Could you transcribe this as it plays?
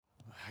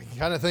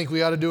kind of think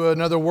we ought to do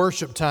another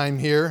worship time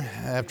here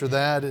after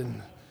that,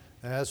 and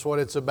that's what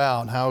it's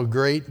about, how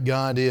great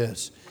God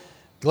is.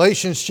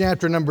 Galatians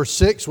chapter number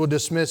 6, we'll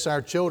dismiss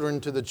our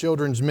children to the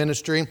children's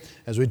ministry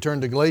as we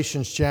turn to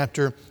Galatians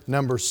chapter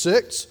number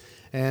 6.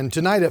 And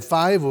tonight at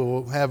 5,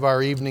 we'll have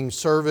our evening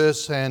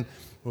service, and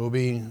we'll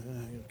be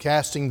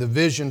casting the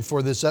vision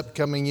for this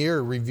upcoming year,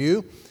 a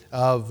review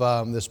of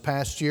this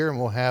past year, and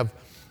we'll have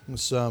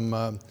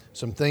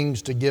some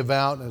things to give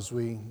out as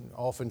we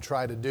often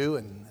try to do,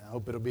 and I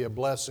hope it'll be a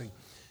blessing.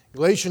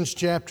 Galatians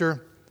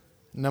chapter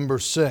number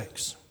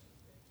 6.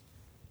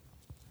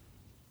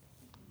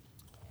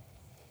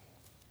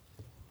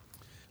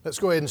 Let's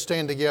go ahead and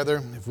stand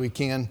together if we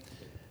can.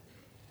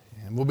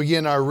 And we'll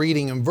begin our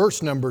reading in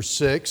verse number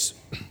 6.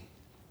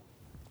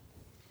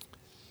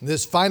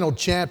 This final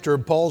chapter,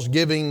 Paul's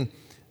giving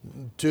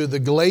to the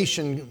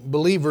Galatian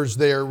believers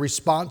their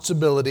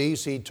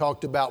responsibilities. He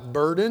talked about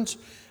burdens,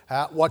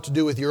 what to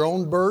do with your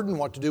own burden,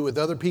 what to do with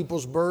other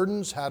people's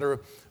burdens, how to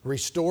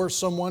restore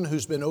someone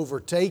who's been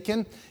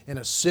overtaken in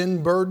a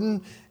sin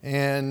burden.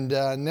 And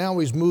now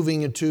he's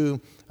moving into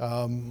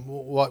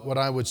what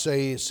I would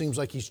say, it seems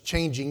like he's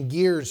changing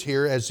gears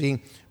here as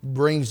he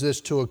brings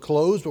this to a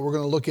close. But we're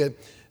going to look at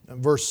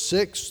verse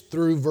 6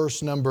 through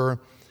verse number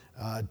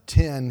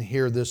 10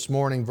 here this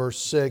morning. Verse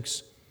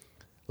 6,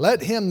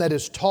 let him that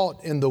is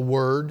taught in the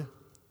word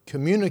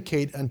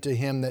communicate unto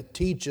him that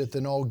teacheth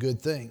in all good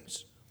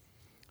things.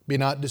 Be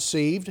not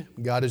deceived,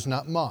 God is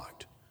not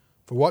mocked.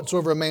 For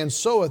whatsoever a man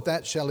soweth,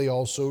 that shall he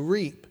also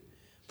reap.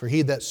 For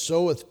he that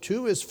soweth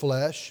to his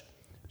flesh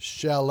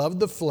shall of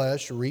the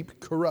flesh reap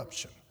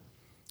corruption.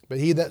 But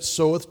he that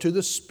soweth to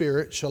the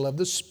Spirit shall of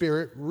the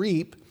Spirit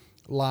reap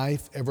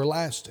life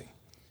everlasting.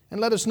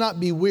 And let us not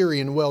be weary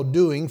in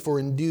well-doing, for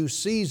in due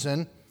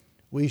season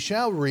we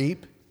shall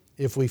reap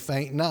if we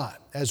faint not.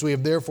 As we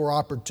have therefore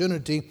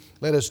opportunity,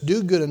 let us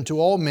do good unto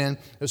all men,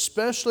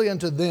 especially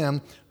unto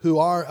them who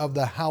are of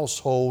the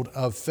household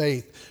of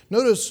faith.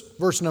 Notice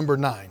verse number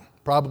 9,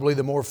 probably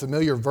the more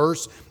familiar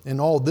verse in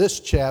all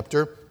this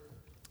chapter.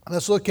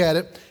 Let's look at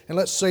it and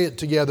let's say it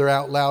together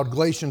out loud.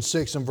 Galatians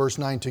 6 and verse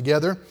 9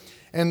 together.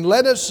 And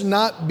let us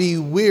not be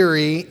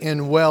weary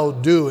in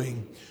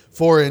well-doing,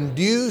 for in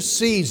due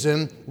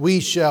season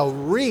we shall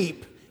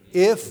reap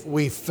if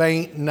we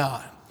faint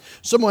not.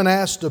 Someone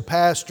asked a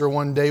pastor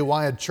one day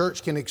why a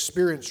church can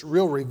experience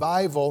real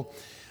revival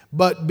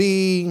but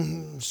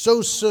be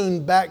so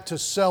soon back to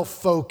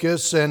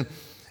self-focus and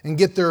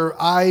get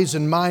their eyes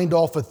and mind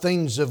off of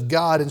things of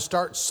God and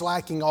start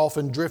slacking off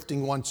and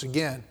drifting once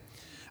again.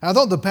 I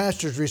thought the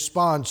pastor's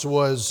response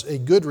was a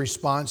good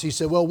response. He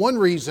said, well, one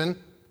reason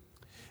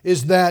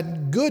is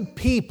that good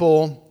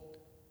people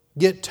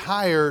get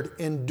tired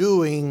in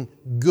doing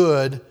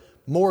good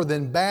more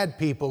than bad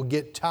people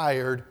get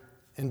tired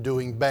in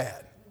doing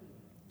bad.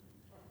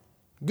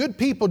 Good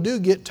people do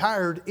get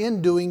tired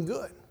in doing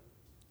good.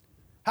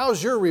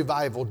 How's your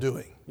revival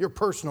doing? Your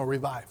personal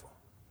revival?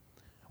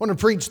 I want to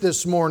preach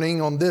this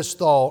morning on this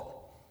thought.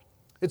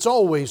 It's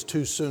always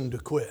too soon to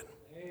quit.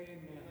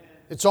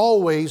 It's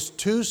always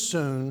too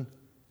soon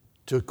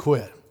to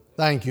quit.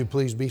 Thank you.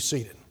 Please be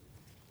seated.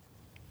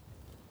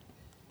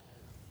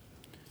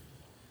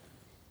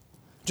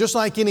 Just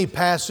like any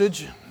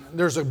passage,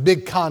 there's a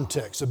big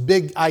context, a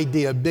big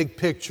idea, a big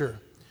picture.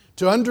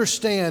 To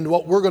understand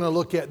what we're going to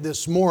look at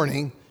this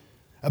morning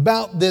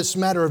about this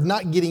matter of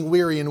not getting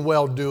weary in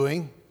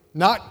well-doing,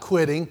 not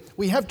quitting,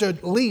 we have to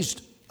at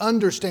least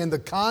understand the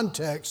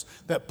context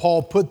that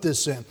Paul put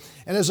this in.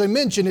 And as I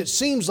mentioned, it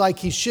seems like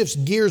he shifts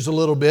gears a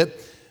little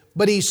bit,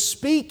 but he's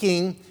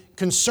speaking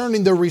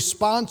concerning the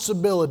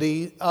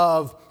responsibility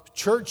of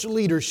church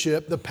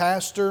leadership, the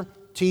pastor,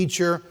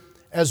 teacher,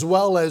 as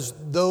well as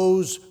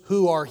those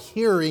who are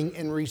hearing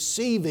and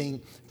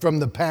receiving from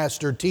the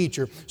pastor,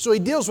 teacher. So he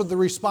deals with the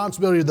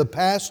responsibility of the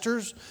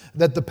pastors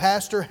that the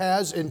pastor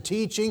has in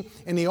teaching,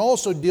 and he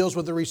also deals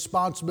with the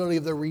responsibility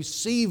of the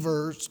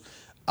receivers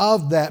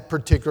of that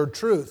particular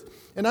truth.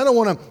 And I don't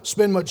want to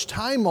spend much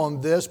time on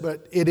this,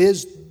 but it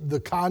is the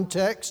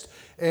context.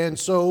 And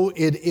so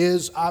it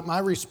is my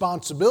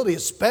responsibility,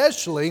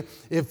 especially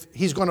if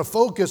he's going to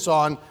focus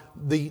on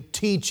the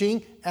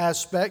teaching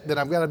aspect, that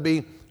I've got to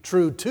be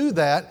true to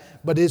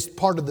that, but it's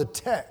part of the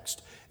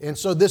text. And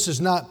so this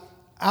is not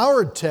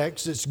our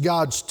text, it's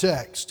God's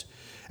text.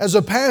 As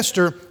a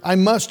pastor, I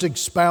must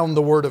expound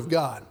the Word of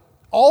God.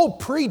 All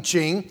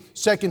preaching,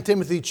 2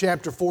 Timothy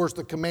chapter 4 is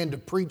the command to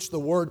preach the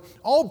Word.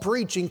 All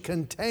preaching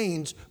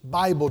contains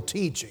Bible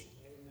teaching.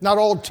 Not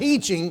all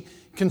teaching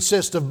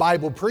consists of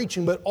Bible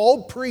preaching, but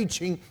all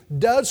preaching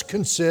does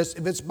consist,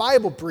 if it's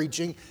Bible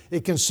preaching,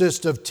 it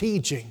consists of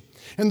teaching.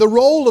 And the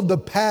role of the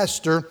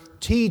pastor,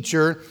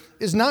 teacher,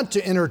 is not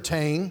to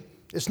entertain.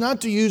 It's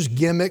not to use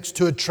gimmicks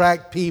to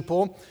attract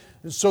people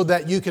so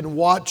that you can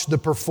watch the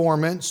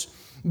performance.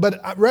 But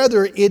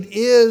rather, it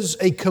is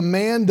a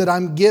command that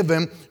I'm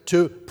given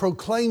to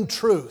proclaim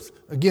truth.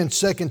 Again,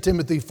 2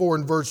 Timothy 4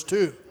 and verse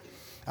 2.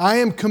 I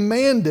am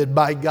commanded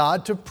by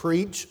God to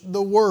preach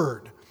the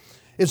Word.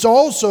 It's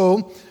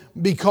also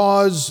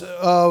because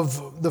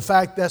of the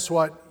fact that's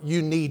what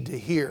you need to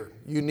hear.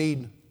 You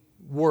need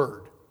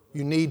Word.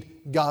 You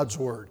need God's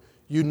Word.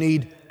 You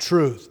need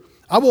truth.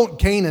 I want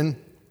Canaan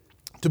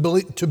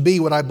to be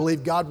what I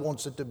believe God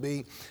wants it to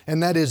be,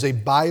 and that is a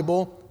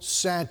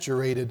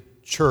Bible-saturated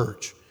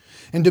church.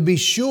 And to be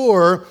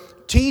sure,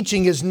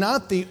 teaching is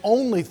not the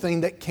only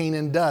thing that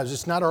Canaan does.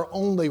 It's not our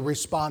only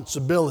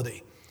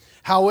responsibility.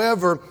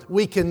 However,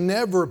 we can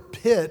never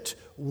pit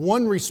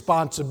one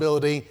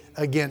responsibility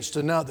against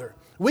another.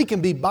 We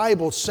can be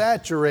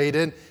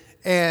Bible-saturated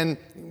and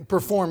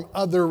perform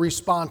other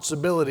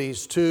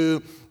responsibilities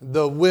to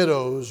the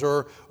widows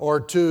or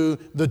to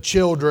the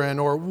children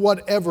or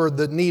whatever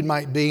the need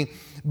might be.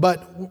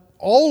 But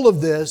all of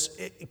this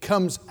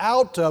comes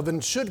out of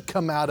and should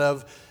come out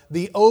of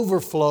the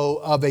overflow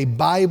of a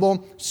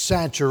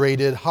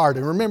Bible-saturated heart.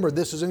 And remember,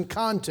 this is in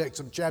context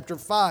of chapter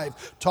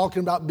 5,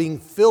 talking about being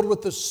filled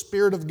with the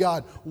Spirit of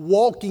God,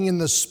 walking in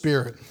the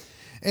Spirit.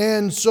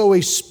 And so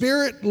a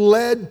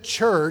Spirit-led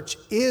church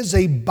is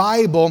a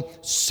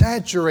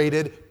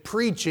Bible-saturated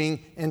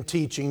preaching and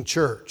teaching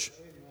church.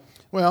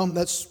 Well,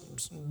 that's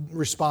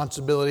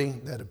responsibility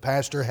that a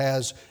pastor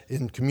has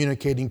in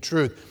communicating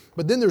truth.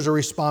 But then there's a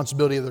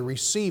responsibility of the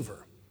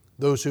receiver,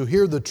 those who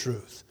hear the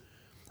truth.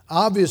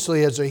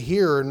 Obviously, as a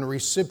hearer and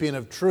recipient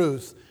of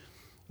truth,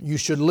 you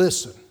should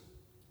listen.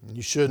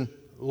 You should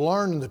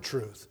learn the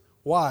truth.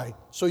 Why?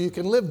 So you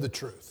can live the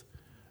truth.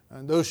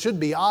 And those should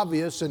be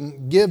obvious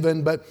and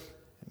given, but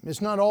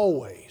it's not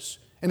always.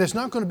 And it's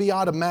not going to be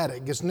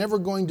automatic. It's never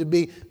going to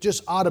be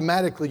just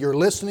automatically you're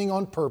listening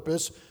on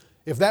purpose.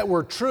 If that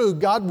were true,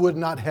 God would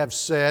not have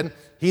said,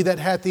 "He that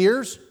hath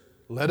ears,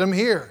 let him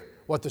hear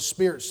what the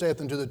Spirit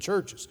saith unto the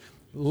churches."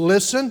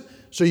 Listen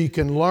so you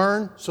can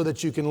learn, so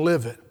that you can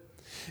live it.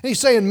 And he's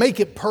saying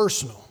make it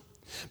personal.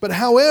 But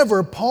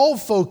however, Paul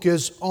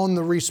focused on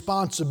the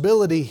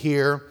responsibility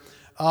here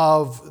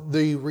of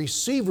the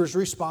receiver's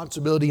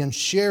responsibility in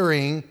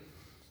sharing,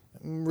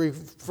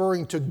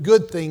 referring to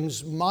good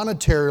things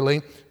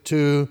monetarily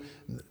to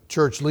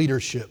church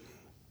leadership.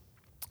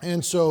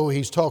 And so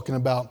he's talking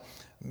about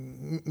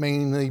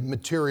mainly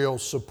material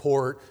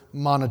support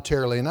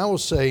monetarily. And I will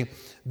say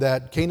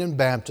that Canaan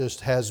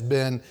Baptist has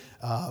been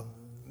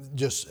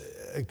just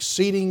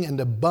exceeding and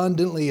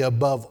abundantly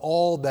above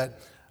all that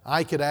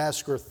I could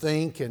ask or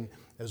think, and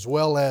as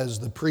well as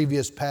the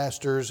previous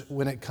pastors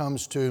when it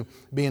comes to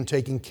being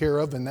taken care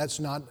of. And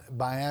that's not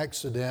by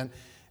accident.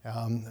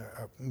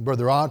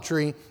 Brother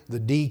Autry, the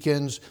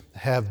deacons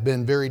have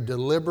been very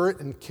deliberate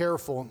and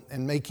careful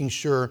in making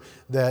sure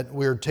that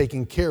we're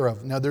taken care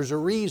of. Now there's a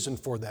reason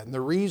for that. And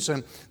the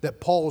reason that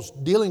Paul's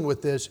dealing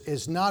with this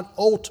is not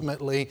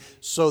ultimately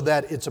so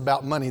that it's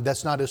about money.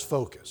 That's not his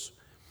focus.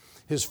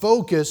 His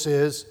focus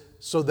is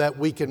so that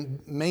we can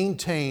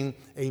maintain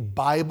a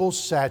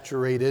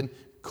Bible-saturated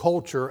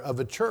culture of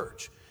a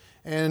church.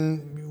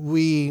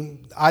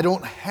 And I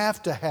don't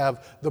have to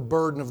have the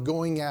burden of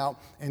going out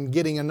and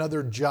getting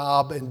another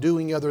job and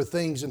doing other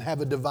things and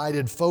have a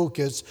divided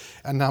focus.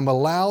 And I'm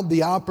allowed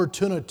the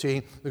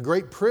opportunity, the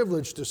great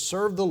privilege to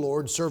serve the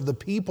Lord, serve the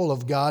people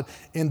of God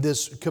in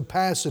this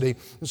capacity.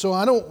 And so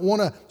I don't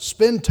want to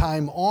spend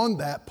time on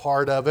that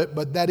part of it,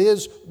 but that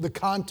is the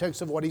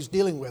context of what he's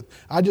dealing with.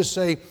 I just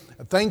say,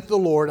 thank the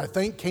Lord. I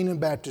thank Canaan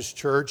Baptist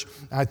Church.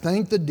 I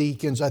thank the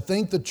deacons. I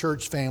thank the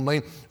church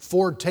family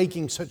for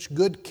taking such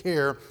good care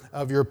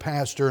of your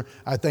pastor.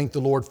 I thank the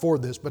Lord for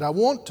this. But I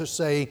want to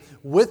say,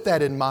 with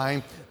that in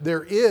mind,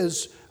 there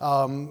is,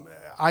 I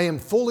am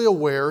fully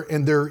aware,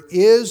 and there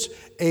is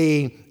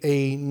a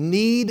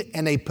need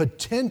and a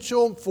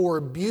potential for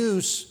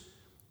abuse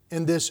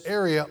in this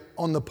area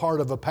on the part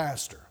of a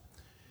pastor.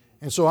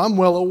 And so I'm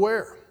well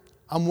aware.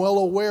 I'm well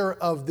aware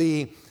of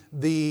the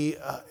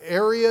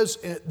areas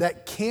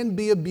that can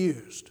be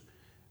abused.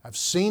 I've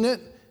seen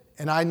it,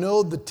 and I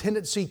know the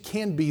tendency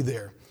can be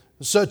there.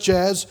 Such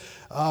as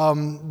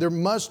there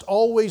must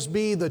always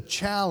be the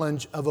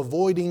challenge of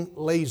avoiding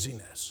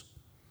laziness.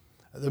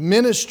 The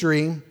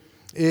ministry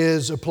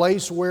is a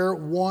place where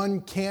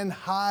one can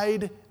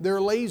hide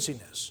their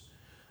laziness.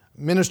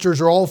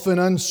 Ministers are often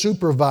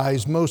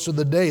unsupervised most of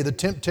the day. The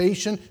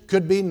temptation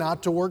could be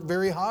not to work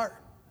very hard.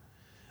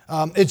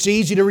 It's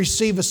easy to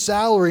receive a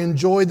salary,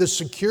 enjoy the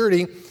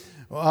security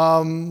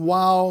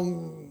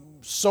while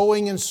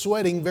sowing and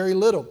sweating very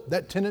little.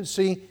 That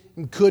tendency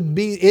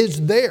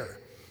is there.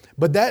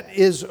 But that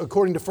is,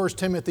 according to 1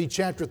 Timothy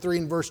chapter 3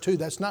 and verse 2,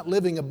 that's not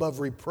living above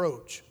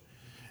reproach.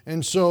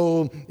 And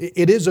so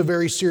it is a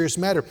very serious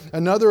matter.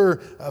 Another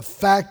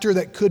factor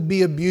that could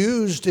be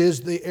abused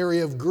is the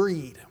area of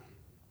greed.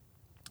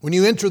 When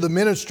you enter the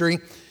ministry,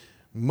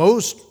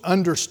 most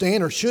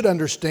understand or should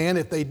understand,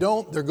 if they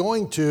don't, they're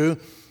going to,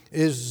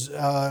 is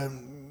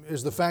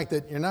the fact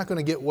that you're not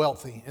going to get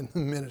wealthy in the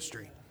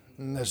ministry.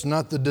 And that's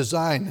not the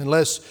design,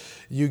 unless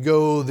you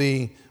go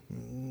the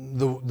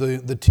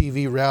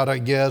TV route, I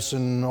guess,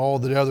 and all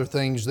the other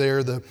things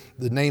there, the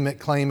name it,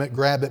 claim it,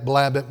 grab it,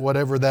 blab it,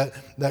 whatever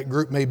that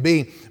group may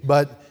be.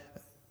 But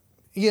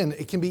again,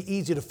 it can be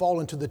easy to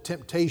fall into the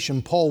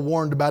temptation Paul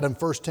warned about in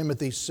 1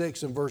 Timothy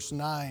 6 and verse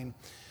 9,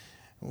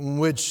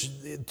 which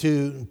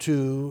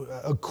to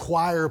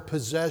acquire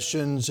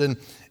possessions,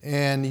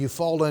 and you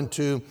fall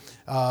into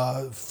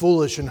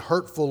foolish and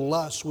hurtful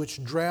lusts,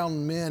 which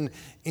drown men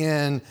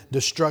in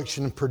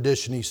destruction and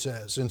perdition, he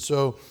says. And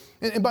so,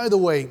 and by the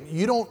way,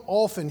 you don't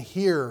often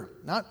hear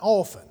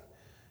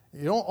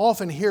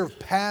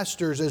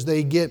pastors as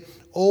they get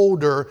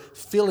older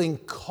feeling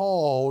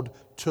called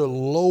to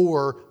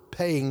lower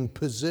paying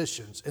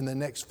positions in the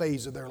next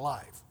phase of their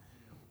life,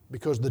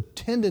 because the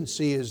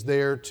tendency is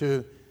there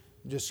to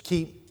just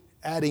keep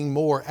adding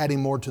more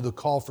to the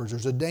coffers.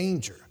 There's a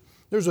danger.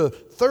 There's a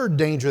third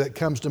danger that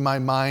comes to my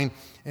mind,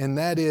 and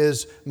that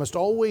is must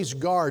always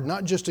guard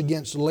not just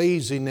against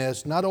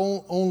laziness, not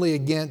only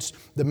against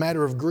the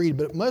matter of greed,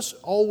 but it must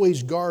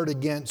always guard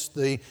against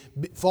the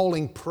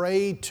falling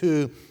prey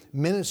to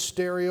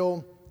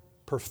ministerial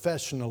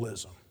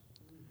professionalism.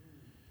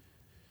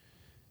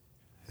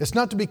 It's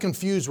not to be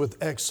confused with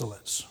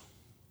excellence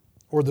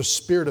or the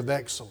spirit of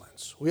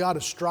excellence. We ought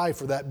to strive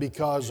for that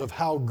because of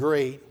how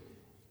great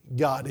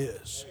God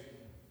is.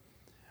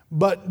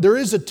 But there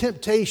is a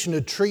temptation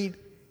to treat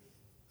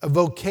a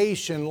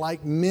vocation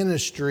like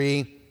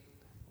ministry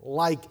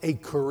like a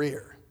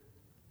career.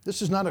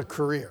 This is not a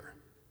career.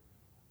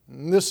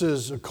 This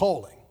is a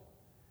calling.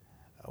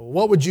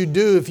 What would you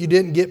do if you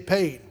didn't get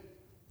paid?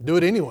 Do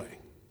it anyway.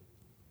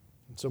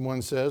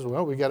 Someone says,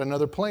 well, we got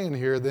another plan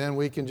here, then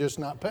we can just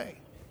not pay.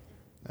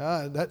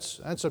 That's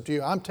up to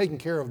you. I'm taken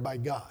care of by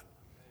God.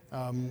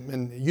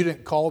 And you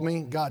didn't call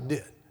me, God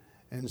did.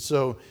 And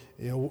so,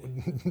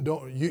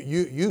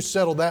 you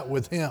settle that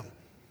with Him.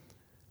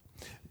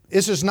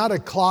 This is not a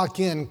clock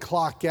in,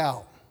 clock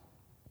out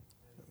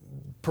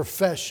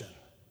profession.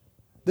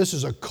 This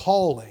is a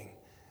calling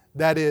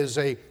that is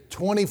a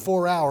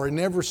 24-hour,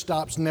 never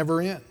stops, never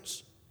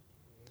ends.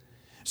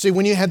 See,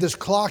 when you have this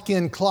clock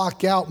in,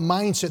 clock out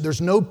mindset,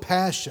 there's no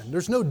passion,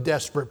 there's no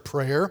desperate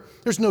prayer,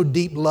 there's no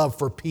deep love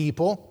for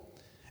people.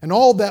 And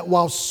all that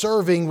while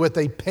serving with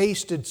a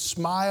pasted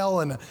smile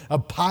and a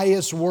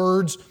pious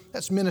words.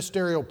 That's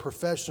ministerial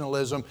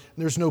professionalism.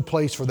 There's no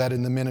place for that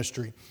in the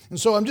ministry. And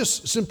so I'm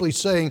just simply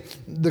saying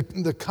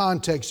the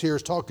context here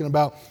is talking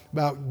about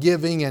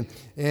giving, and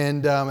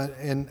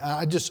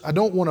I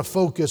don't want to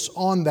focus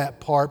on that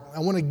part.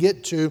 I want to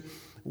get to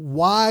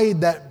why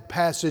that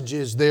passage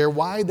is there,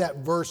 why that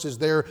verse is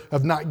there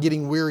of not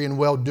getting weary in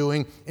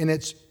well-doing, and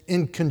it's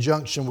in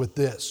conjunction with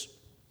this.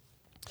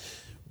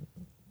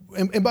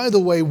 And by the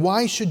way,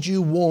 why should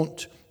you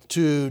want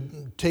to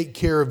take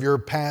care of your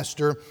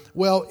pastor?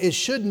 Well, it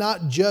should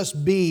not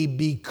just be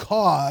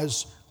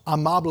because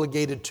I'm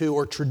obligated to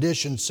or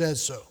tradition says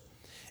so.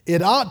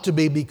 It ought to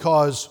be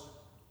because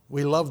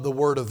we love the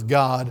Word of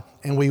God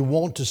and we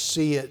want to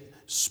see it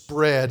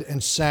spread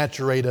and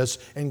saturate us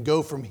and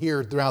go from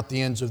here throughout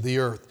the ends of the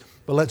earth.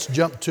 But let's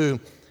jump to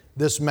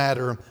this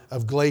matter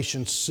of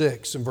Galatians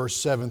 6 and verse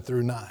 7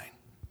 through 9.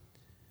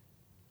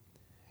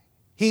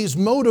 He's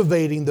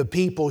motivating the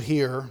people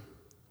here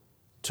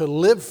to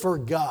live for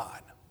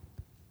God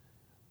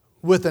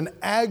with an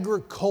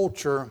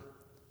agricultural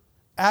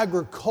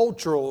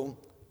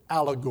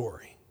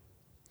allegory.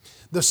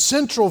 The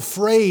central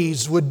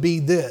phrase would be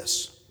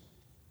this: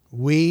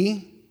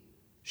 we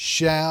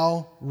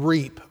shall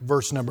reap,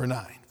 verse number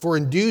 9. For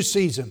in due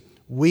season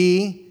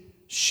we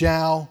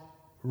shall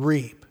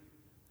reap.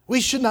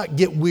 We should not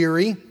get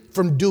weary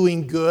from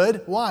doing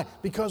good. Why?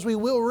 Because we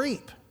will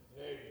reap.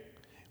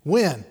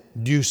 When?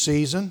 Due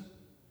season.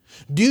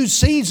 Due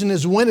season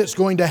is when it's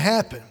going to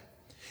happen.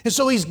 And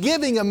so he's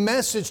giving a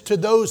message to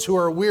those who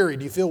are weary.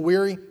 Do you feel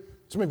weary?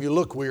 Some of you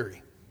look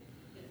weary.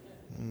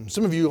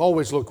 Some of you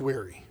always look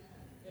weary.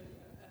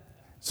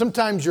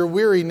 Sometimes your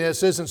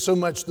weariness isn't so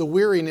much the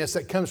weariness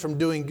that comes from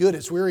doing good.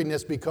 It's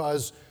weariness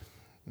because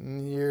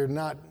you're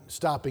not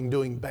stopping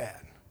doing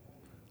bad.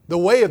 The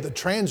way of the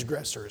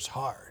transgressor is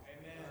hard.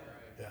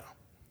 Yeah.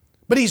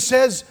 But he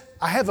says,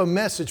 I have a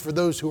message for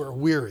those who are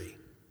weary.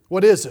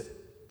 What is it?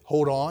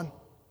 Hold on.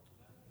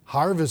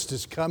 Harvest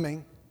is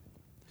coming.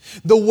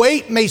 The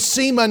weight may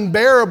seem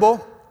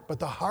unbearable, but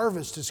the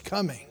harvest is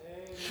coming.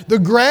 The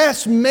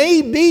grass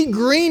may be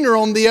greener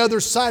on the other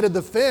side of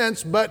the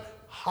fence,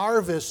 but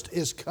harvest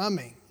is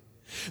coming.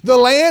 The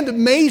land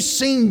may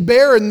seem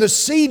barren. The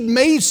seed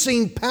may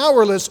seem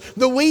powerless.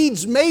 The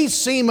weeds may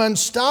seem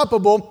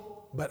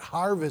unstoppable, but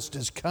harvest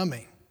is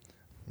coming.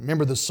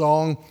 Remember the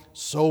song,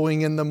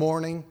 Sowing in the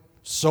Morning?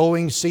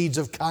 Sowing seeds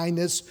of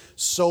kindness,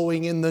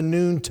 sowing in the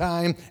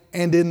noontime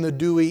and in the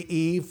dewy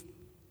eve,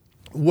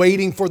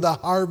 waiting for the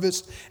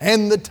harvest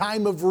and the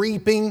time of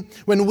reaping,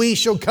 when we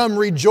shall come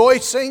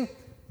rejoicing,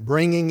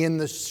 bringing in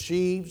the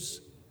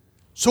sheaves.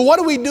 So what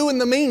do we do in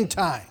the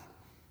meantime?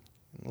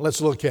 Let's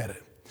look at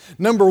it.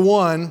 Number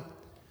one,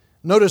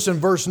 notice in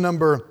verse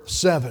number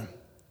 7.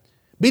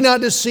 Be not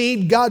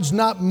deceived, God's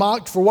not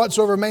mocked, for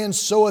whatsoever man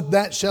soweth,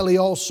 that shall he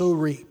also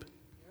reap.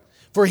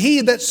 For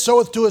he that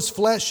soweth to his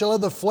flesh shall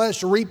of the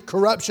flesh reap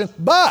corruption,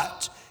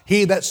 but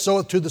he that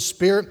soweth to the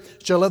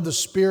Spirit shall of the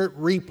Spirit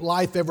reap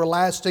life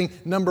everlasting.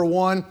 Number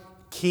one,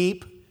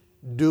 keep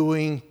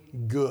doing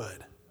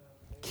good.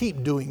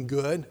 Keep doing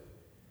good.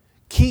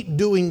 Keep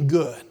doing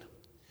good.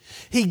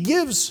 He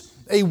gives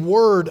a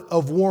word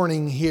of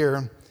warning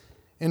here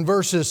in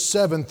verses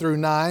 7 through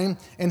 9.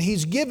 And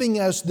he's giving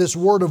us this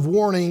word of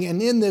warning.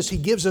 And in this, he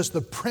gives us the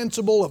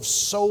principle of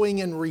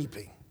sowing and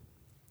reaping.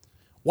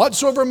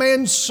 Whatsoever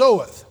man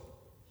soweth.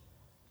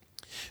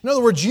 In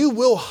other words, you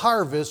will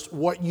harvest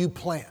what you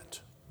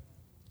plant.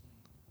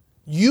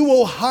 You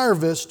will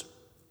harvest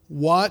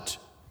what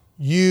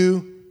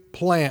you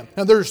plant.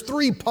 Now, there's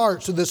three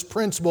parts to this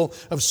principle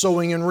of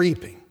sowing and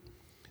reaping.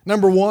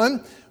 Number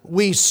one,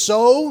 we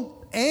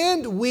sow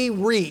and we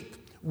reap.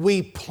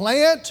 We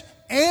plant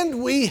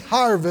and we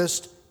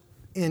harvest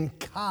in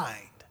kind.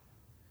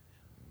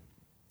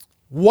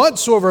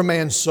 Whatsoever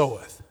man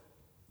soweth,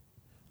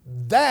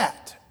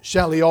 that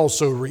shall he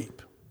also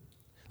reap.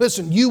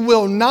 Listen, you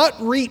will not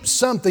reap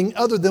something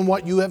other than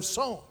what you have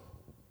sown.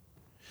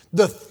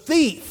 The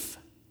thief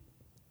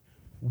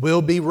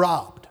will be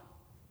robbed.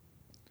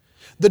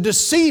 The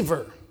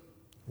deceiver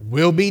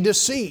will be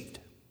deceived.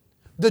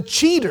 The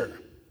cheater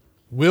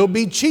will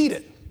be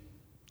cheated.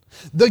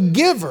 The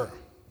giver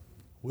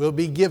will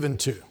be given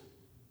to.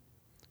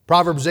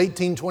 Proverbs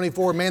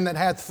 18:24, man that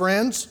hath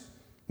friends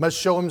must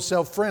show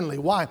himself friendly.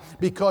 Why?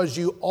 Because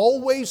you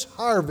always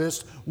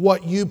harvest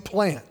what you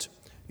plant.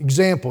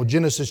 Example,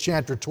 Genesis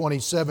chapter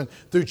 27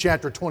 through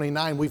chapter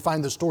 29, we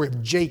find the story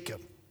of Jacob.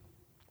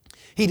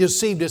 He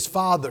deceived his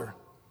father,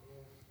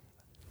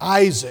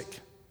 Isaac,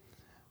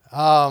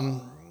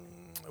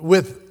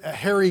 with a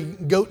hairy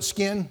goat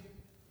skin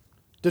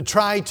to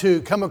try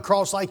to come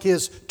across like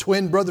his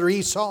twin brother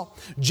Esau.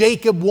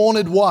 Jacob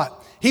wanted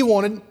what? He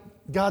wanted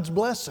God's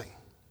blessing.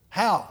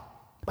 How?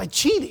 By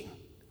cheating,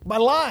 by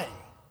lying.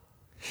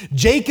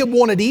 Jacob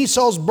wanted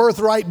Esau's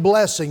birthright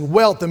blessing,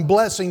 wealth and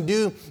blessing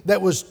due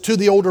that was to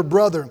the older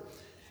brother.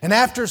 And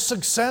after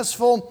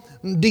successful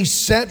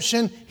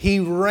deception, he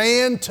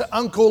ran to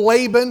Uncle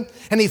Laban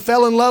and he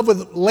fell in love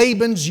with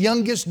Laban's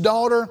youngest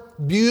daughter,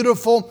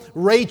 beautiful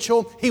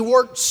Rachel. He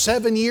worked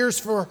 7 years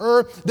for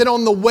her. Then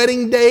on the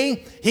wedding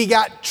day, he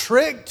got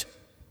tricked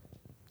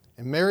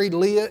and married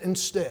Leah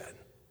instead.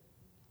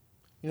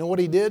 You know what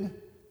he did?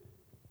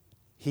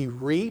 He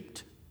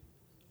reaped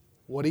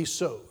what he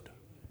sowed.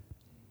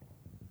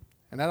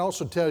 And that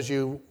also tells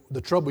you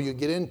the trouble you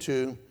get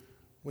into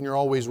when you're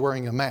always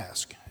wearing a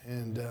mask.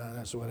 And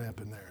that's what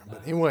happened there.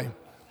 But anyway,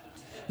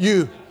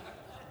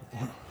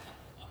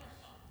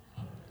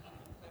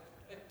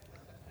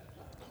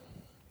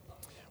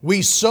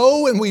 we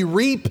sow and we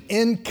reap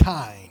in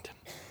kind,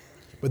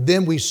 but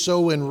then we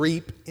sow and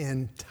reap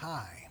in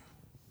time.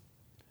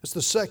 That's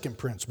the second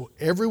principle.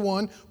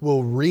 Everyone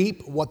will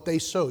reap what they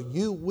sow.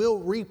 You will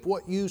reap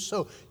what you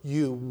sow.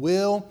 You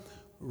will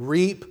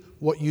reap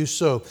what you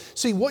sow.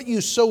 See, what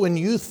you sow in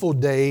youthful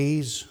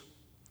days,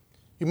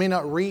 you may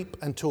not reap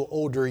until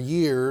older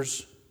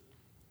years.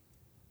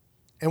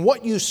 And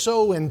what you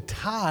sow in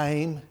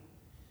time,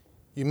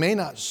 you may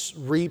not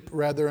reap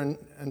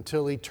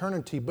until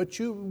eternity, but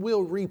you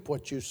will reap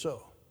what you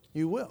sow.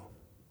 You will.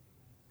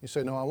 You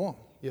say, no, I won't.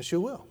 Yes,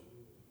 you will.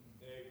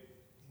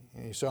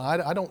 So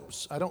I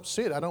don't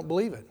see it. I don't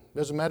believe it.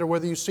 Doesn't matter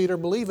whether you see it or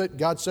believe it.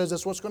 God says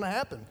that's what's going to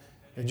happen.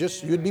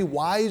 You'd be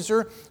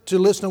wiser to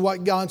listen to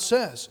what God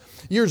says.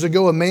 Years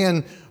ago, a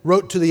man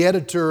wrote to the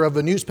editor of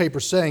a newspaper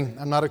saying,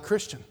 I'm not a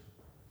Christian.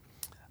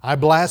 I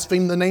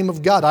blaspheme the name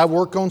of God. I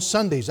work on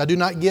Sundays. I do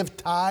not give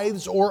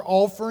tithes or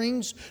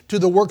offerings to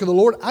the work of the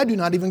Lord. I do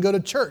not even go to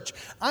church.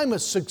 I'm a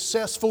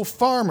successful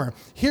farmer.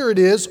 Here it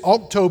is,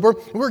 October.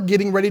 We're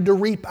getting ready to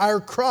reap our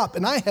crop.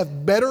 And I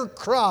have better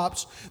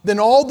crops than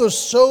all the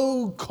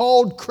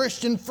so-called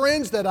Christian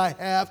friends that I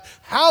have.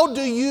 How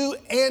do you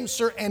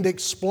answer and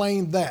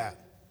explain that?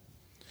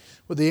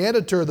 Well, the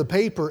editor of the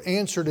paper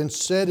answered and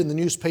said in the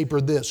newspaper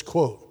this,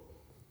 quote,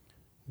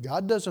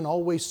 God doesn't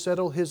always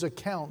settle His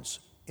accounts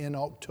in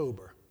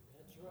October.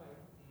 That's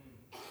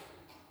right.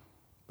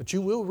 But you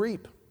will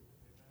reap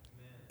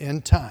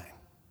in time.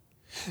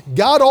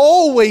 God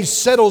always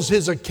settles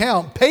His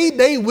account.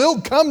 Payday will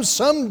come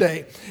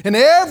someday, and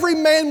every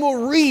man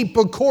will reap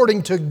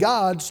according to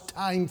God's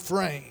time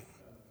frame.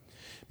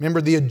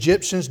 Remember, the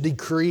Egyptians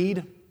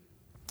decreed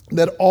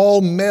that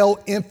all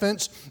male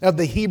infants of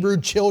the Hebrew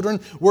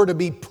children were to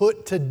be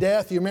put to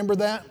death. You remember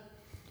that?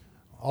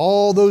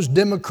 All those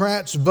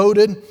Democrats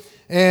voted.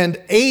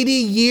 And 80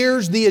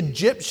 years the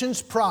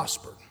Egyptians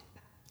prospered.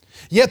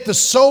 Yet the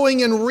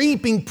sowing and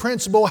reaping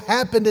principle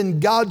happened in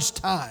God's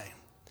time.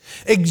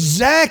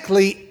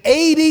 Exactly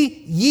 80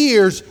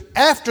 years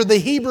after the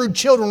Hebrew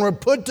children were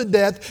put to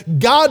death,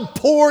 God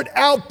poured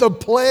out the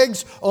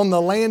plagues on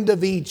the land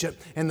of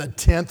Egypt. And the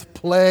 10th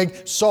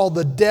plague saw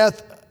the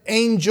death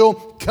angel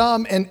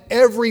come, and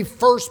every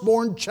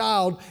firstborn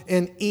child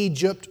in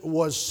Egypt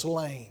was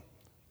slain.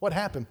 What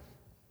happened?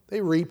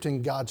 They reaped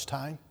in God's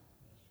time.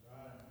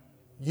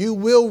 You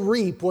will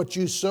reap what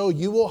you sow.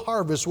 You will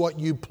harvest what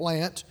you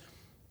plant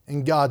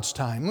in God's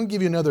time. I'm going to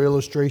give you another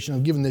illustration.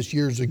 I've given this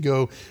years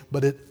ago,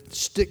 but it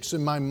sticks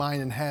in my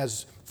mind and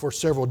has for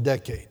several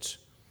decades.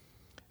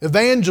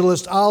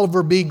 Evangelist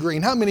Oliver B.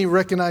 Green. How many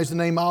recognize the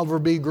name Oliver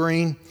B.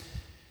 Green?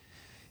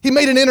 He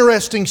made an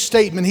interesting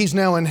statement. He's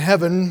now in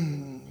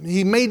heaven.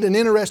 He made an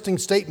interesting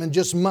statement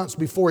just months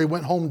before he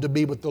went home to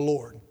be with the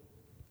Lord.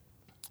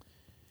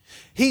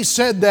 He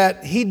said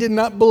that he did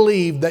not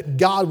believe that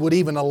God would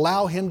even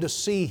allow him to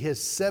see his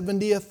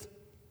 70th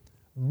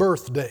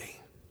birthday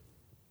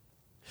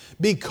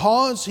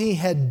because he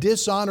had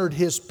dishonored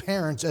his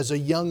parents as a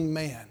young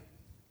man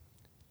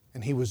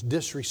and he was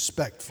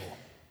disrespectful.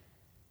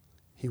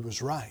 He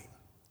was right.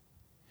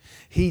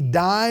 He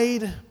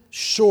died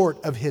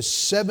short of his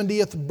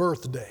 70th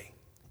birthday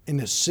in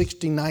his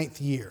 69th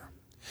year.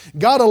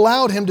 God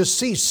allowed him to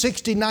see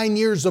 69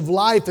 years of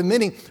life and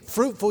many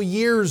fruitful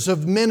years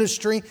of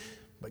ministry,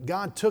 but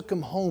God took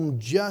him home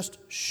just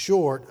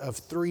short of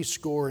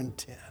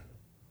 70.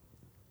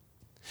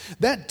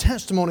 That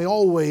testimony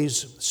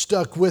always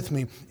stuck with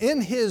me.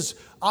 In his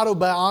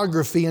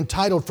autobiography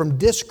entitled From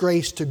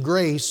Disgrace to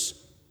Grace,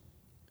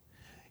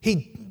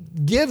 he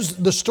gives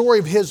the story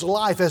of his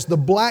life as the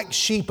black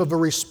sheep of a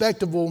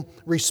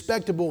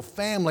respectable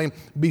family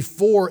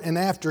before and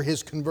after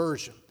his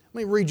conversion.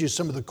 Let me read you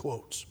some of the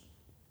quotes.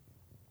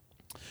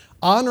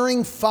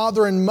 Honoring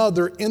father and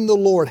mother in the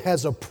Lord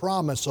has a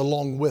promise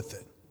along with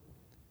it.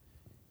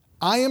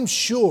 I am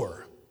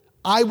sure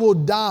I will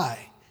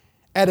die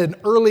at an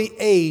early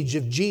age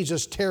if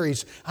Jesus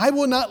tarries. I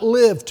will not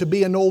live to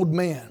be an old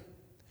man.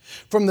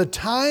 From the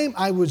time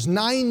I was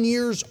 9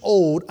 years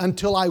old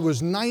until I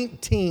was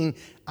 19,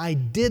 I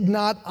did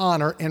not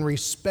honor and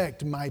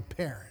respect my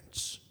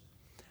parents.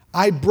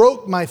 I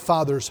broke my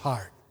father's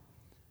heart.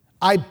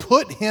 I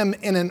put him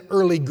in an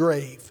early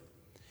grave.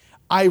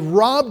 I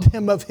robbed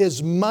him of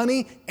his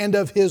money and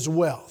of his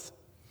wealth.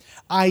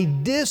 I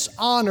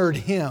dishonored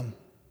him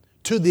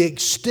to the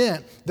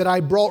extent that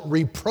I brought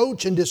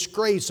reproach and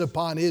disgrace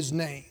upon his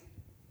name.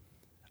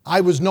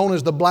 I was known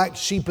as the black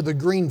sheep of the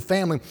Green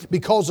family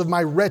because of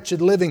my wretched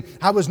living.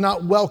 I was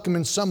not welcome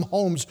in some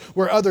homes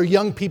where other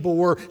young people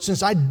were.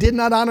 Since I did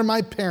not honor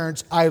my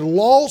parents, I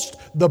lost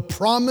the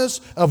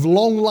promise of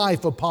long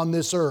life upon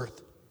this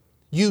earth.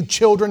 You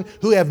children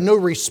who have no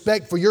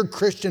respect for your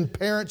Christian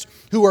parents,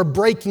 who are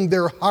breaking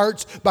their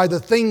hearts by the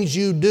things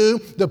you do,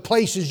 the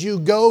places you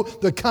go,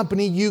 the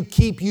company you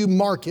keep, you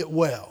mark it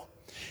well.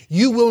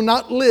 You will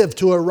not live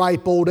to a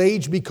ripe old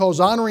age because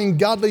honoring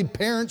godly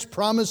parents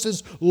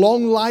promises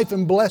long life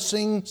and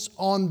blessings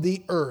on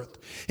the earth.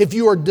 If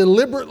you are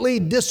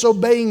deliberately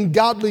disobeying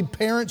godly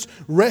parents,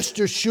 rest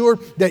assured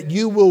that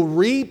you will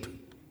reap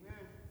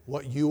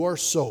what you are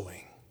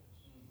sowing.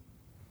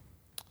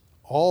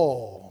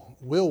 All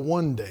will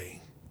one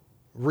day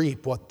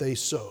reap what they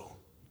sow.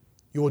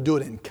 You will do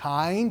it in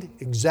kind.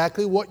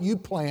 Exactly what you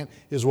plant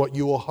is what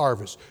you will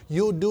harvest.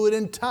 You'll do it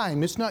in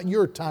time. It's not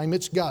your time,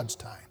 it's God's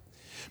time.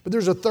 But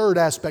there's a third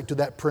aspect to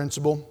that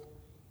principle.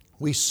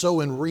 We sow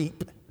and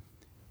reap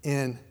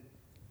in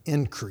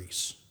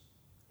increase.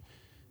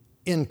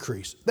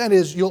 Increase. That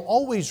is, you'll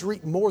always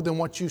reap more than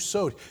what you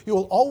sowed. You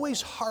will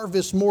always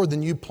harvest more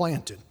than you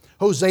planted.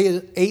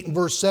 Hosea 8 and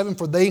verse 7,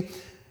 for they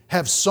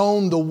have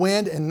sown the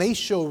wind and they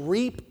shall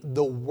reap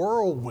the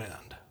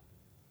whirlwind.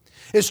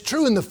 It's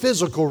true in the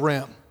physical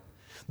realm.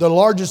 The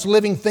largest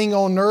living thing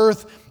on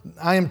earth,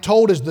 I am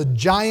told, is the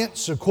giant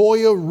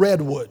sequoia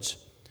redwoods.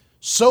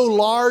 So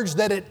large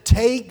that it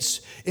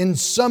takes, in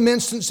some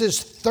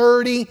instances,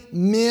 30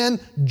 men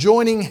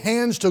joining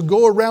hands to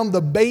go around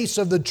the base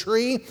of the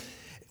tree,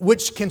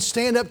 which can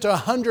stand up to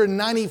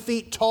 190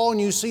 feet tall,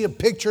 and you see a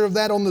picture of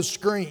that on the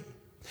screen.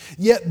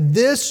 Yet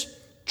this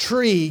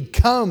tree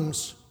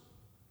comes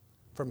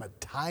from a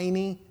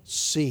tiny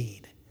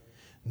seed,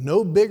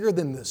 no bigger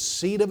than the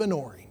seed of an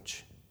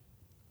orange.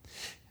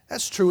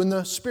 That's true in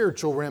the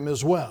spiritual realm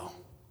as well,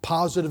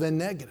 positive and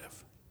negative.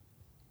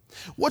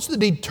 What's the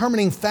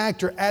determining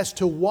factor as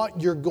to what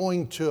you're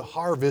going to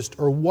harvest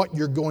or what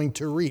you're going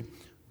to reap?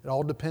 It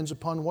all depends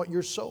upon what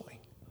you're sowing.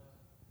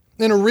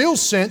 In a real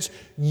sense,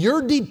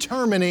 you're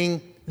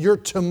determining your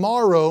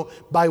tomorrow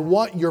by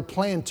what you're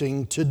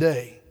planting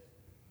today.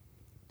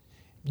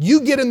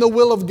 You get in the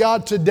will of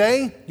God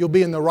today, you'll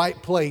be in the right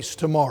place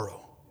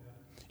tomorrow.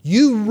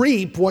 You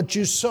reap what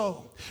you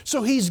sow.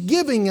 So He's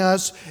giving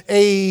us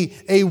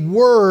a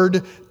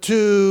word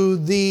to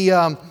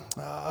the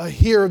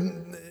here.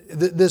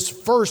 This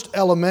first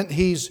element,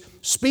 He's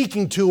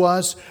speaking to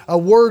us a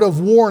word of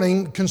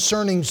warning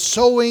concerning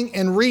sowing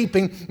and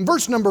reaping. In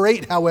verse number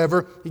 8,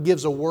 however, He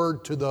gives a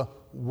word to the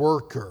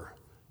worker.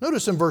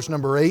 Notice in verse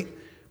number 8,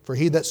 for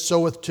he that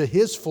soweth to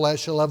his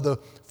flesh shall of the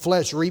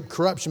flesh reap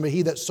corruption, but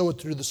he that soweth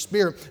to the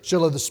Spirit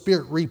shall of the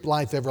Spirit reap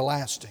life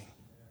everlasting.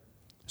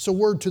 It's a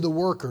word to the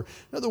worker.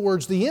 In other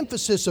words, the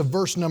emphasis of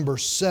verse number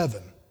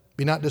 7,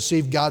 be not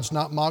deceived, God's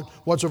not mocked.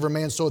 Whatsoever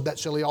man soweth, that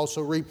shall he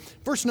also reap.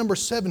 Verse number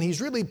 7,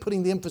 he's really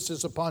putting the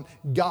emphasis upon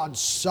God's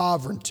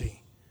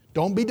sovereignty.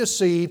 Don't be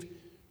deceived.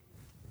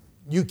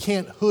 You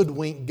can't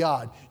hoodwink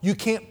God. You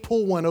can't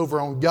pull one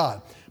over on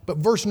God. But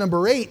verse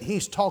number 8,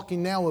 he's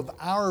talking now of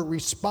our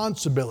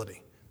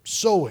responsibility,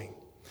 sowing.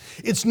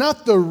 It's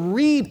not the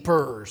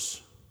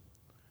reapers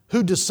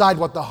who decide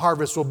what the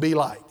harvest will be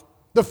like.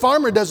 The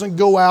farmer doesn't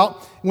go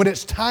out when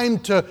it's time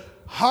to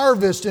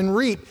harvest and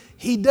reap.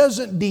 he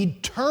doesn't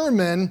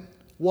determine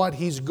what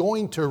he's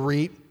going to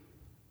reap.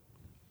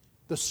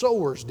 The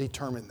sowers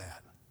determine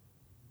that.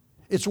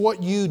 It's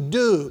what you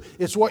do.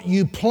 It's what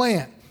you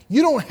plant.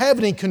 You don't have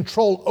any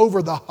control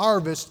over the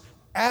harvest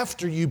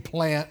after you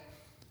plant,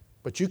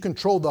 but you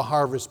control the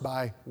harvest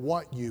by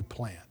what you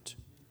plant.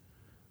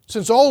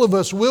 Since all of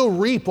us will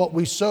reap what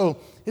we sow,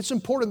 it's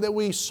important that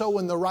we sow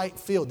in the right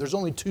field. There's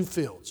only two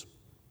fields.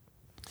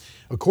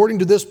 According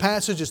to this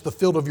passage, it's the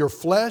field of your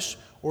flesh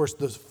or it's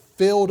the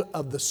field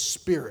of the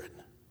Spirit.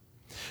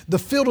 The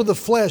field of the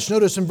flesh,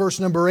 notice in verse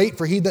number 8,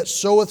 for he that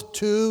soweth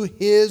to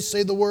his,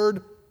 say the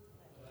word,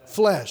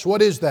 flesh.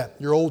 What is that?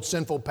 Your old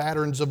sinful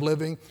patterns of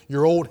living,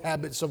 your old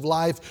habits of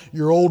life,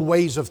 your old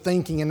ways of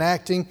thinking and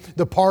acting.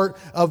 The part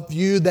of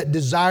you that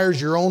desires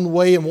your own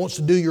way and wants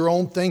to do your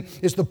own thing.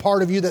 It's the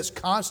part of you that's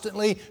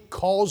constantly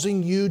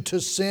causing you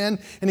to sin.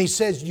 And he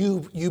says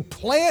you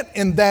plant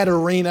in that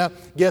arena,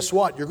 guess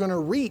what? You're going to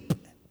reap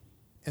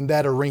in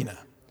that arena.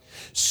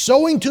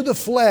 Sowing to the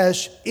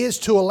flesh is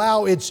to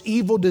allow its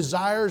evil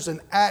desires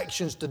and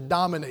actions to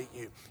dominate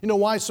you. You know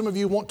why some of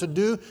you want to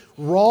do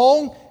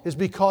wrong? Is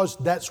because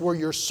that's where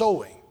you're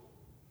sowing.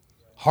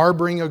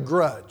 Harboring a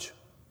grudge.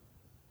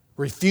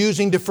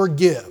 Refusing to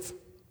forgive.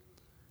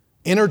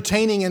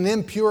 Entertaining an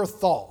impure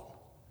thought.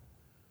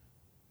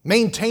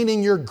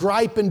 Maintaining your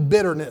gripe and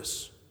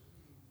bitterness.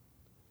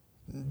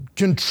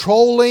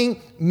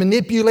 Controlling,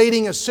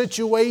 manipulating a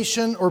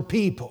situation or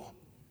people.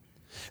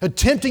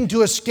 Attempting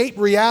to escape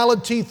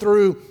reality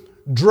through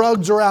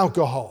drugs or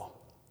alcohol.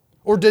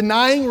 Or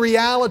denying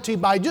reality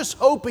by just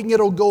hoping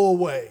it'll go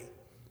away.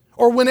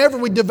 Or whenever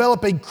we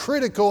develop a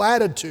critical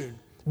attitude,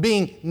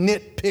 being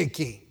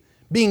nitpicky,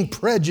 being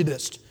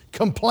prejudiced,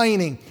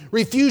 complaining,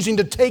 refusing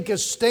to take a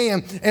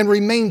stand and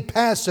remain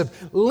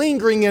passive,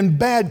 lingering in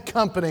bad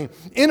company,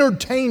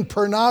 entertain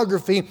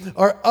pornography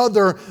or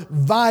other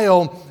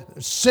vile,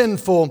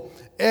 sinful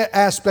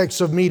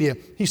aspects of media.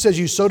 He says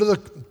you sow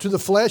to the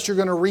flesh, you're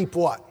going to reap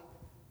what?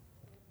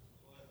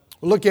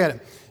 Look at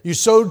it. You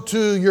sow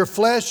to your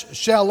flesh,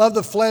 shall of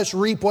the flesh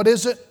reap, what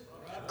is it?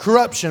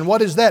 Corruption.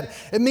 What is that?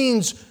 It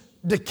means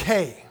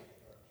decay.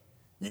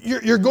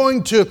 You're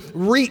going to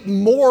reap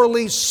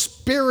morally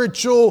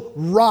spiritual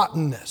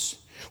rottenness.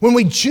 When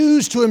we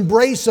choose to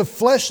embrace a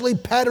fleshly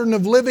pattern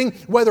of living,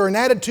 whether an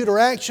attitude or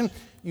action,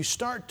 you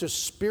start to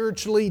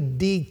spiritually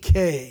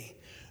decay.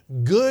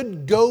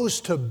 Good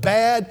goes to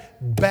bad,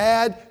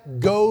 bad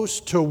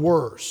goes to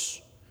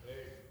worse.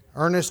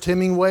 Ernest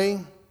Hemingway,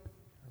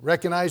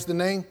 recognize the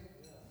name?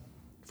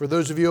 For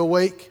those of you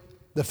awake,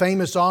 the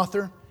famous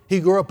author,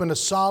 he grew up in a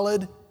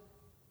solid,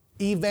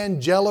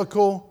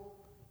 evangelical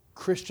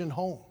Christian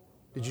home.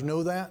 Did you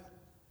know that?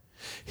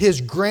 His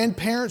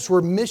grandparents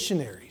were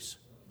missionaries.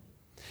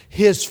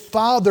 His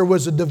father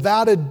was a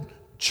devoted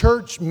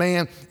church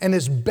man, and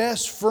his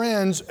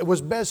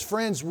was best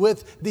friends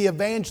with the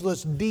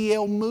evangelist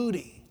D.L.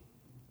 Moody.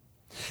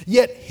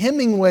 Yet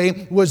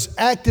Hemingway was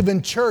active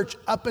in church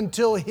up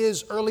until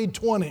his early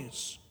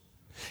 20s.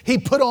 He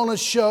put on a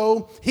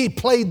show, he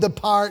played the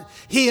part,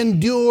 he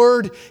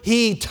endured,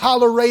 he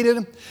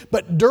tolerated.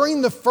 But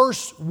during the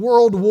First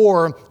World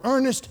War,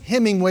 Ernest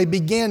Hemingway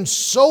began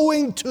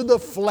sowing to the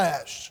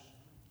flesh.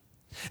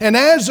 And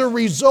as a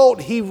result,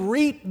 he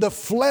reaped the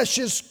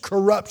flesh's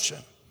corruption.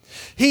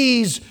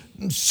 He's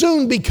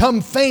soon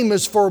become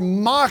famous for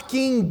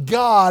mocking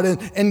God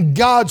and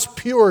God's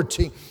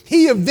purity.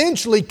 He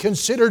eventually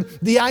considered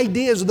the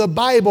ideas of the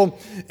Bible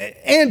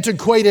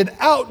antiquated,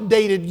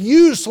 outdated,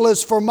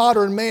 useless for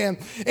modern man,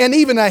 and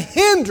even a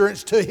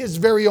hindrance to his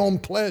very own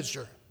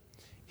pleasure.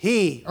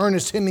 He,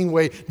 Ernest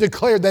Hemingway,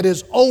 declared that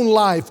his own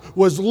life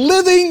was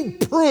living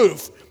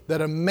proof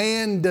that a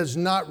man does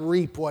not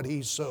reap what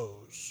he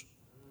sows.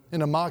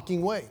 In a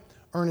mocking way,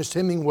 Ernest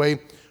Hemingway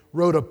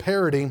wrote a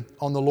parody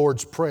on the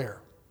Lord's Prayer.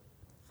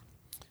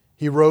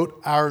 He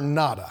wrote, Our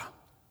Nada,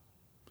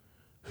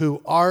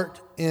 who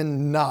art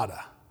in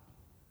nada,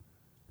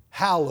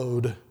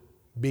 hallowed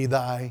be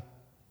thy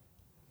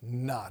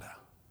nada.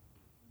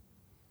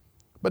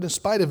 But in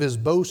spite of his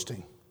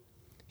boasting,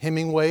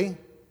 Hemingway,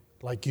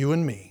 like you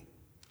and me,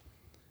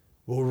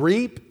 will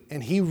reap,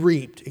 and he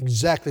reaped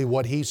exactly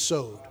what he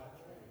sowed.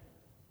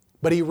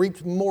 But he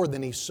reaped more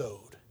than he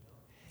sowed.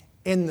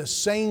 In the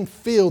same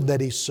field that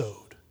he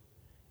sowed,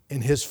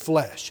 in his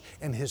flesh.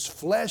 And his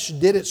flesh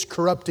did its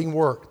corrupting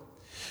work.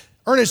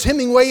 Ernest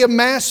Hemingway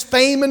amassed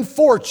fame and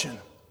fortune,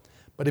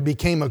 but he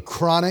became a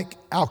chronic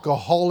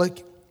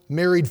alcoholic,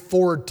 married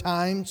 4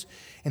 times,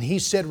 and he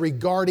said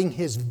regarding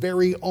his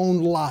very own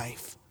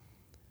life,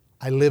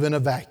 I live in a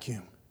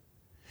vacuum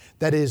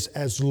that is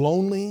as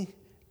lonely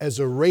as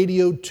a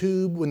radio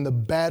tube when the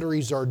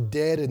batteries are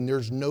dead and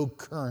there's no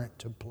current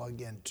to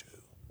plug into.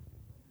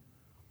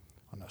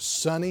 On a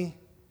sunny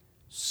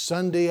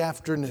Sunday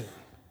afternoon,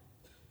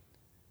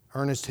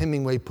 Ernest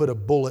Hemingway put a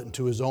bullet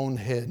into his own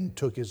head and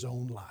took his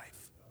own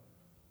life.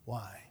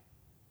 Why?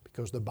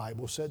 Because the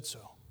Bible said so.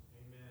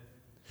 Amen.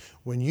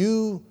 When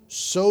you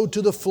sow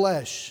to the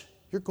flesh,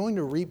 you're going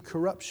to reap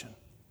corruption.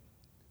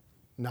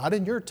 Not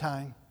in your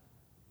time,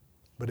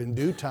 but in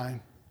due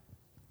time.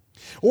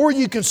 Or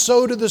you can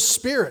sow to the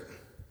Spirit.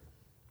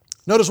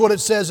 Notice what it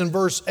says in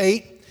verse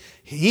 8.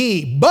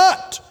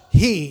 But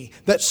he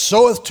that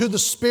soweth to the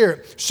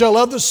Spirit shall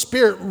of the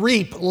Spirit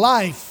reap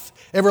life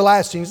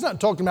everlasting. He's not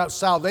talking about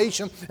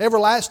salvation.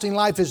 Everlasting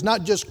life is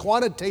not just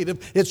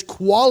quantitative, it's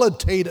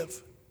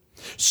qualitative.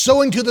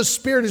 Sowing to the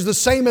Spirit is the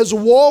same as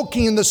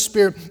walking in the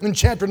Spirit in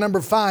chapter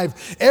number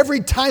 5. Every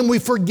time we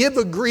forgive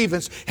a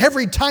grievance,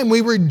 every time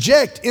we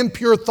reject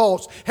impure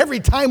thoughts,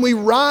 every time we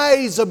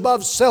rise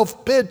above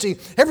self-pity,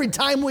 every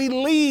time we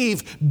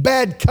leave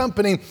bad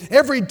company,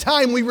 every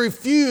time we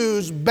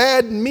refuse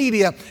bad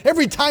media,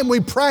 every time we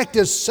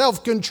practice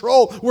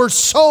self-control, we're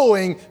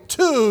sowing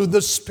to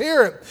the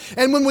Spirit.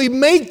 And when we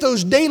make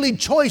those daily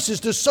choices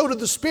to sow to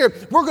the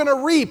Spirit, we're going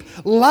to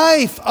reap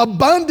life,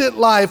 abundant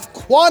life,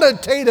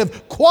 qualitative.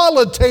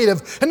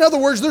 In other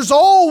words, there's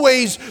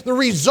always the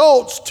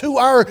results to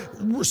our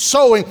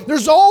sowing.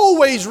 There's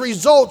always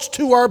results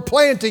to our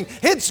planting.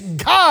 It's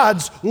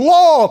God's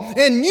law,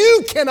 and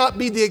you cannot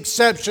be the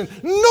exception.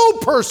 No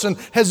person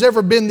has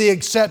ever been the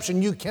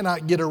exception. You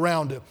cannot get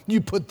around it.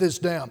 You put this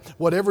down.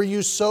 Whatever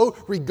you sow,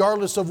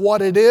 regardless of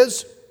what it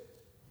is,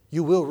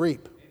 you will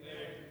reap.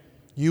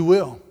 You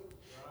will.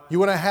 You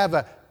want to have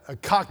a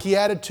cocky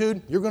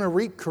attitude, you're going to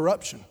reap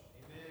corruption.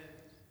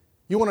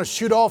 You want to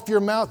shoot off your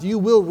mouth, you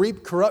will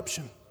reap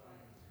corruption.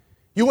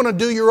 You want to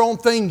do your own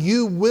thing,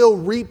 you will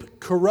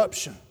reap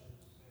corruption.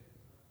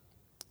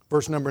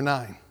 Verse number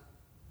 9.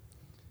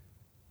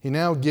 He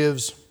now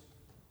gives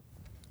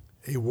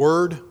a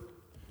word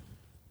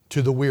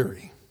to the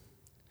weary.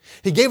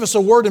 He gave us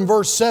a word in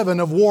verse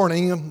 7 of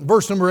warning.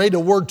 Verse number 8, a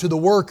word to the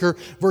worker.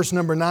 Verse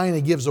number 9,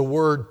 he gives a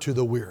word to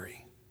the weary.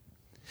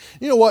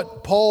 You know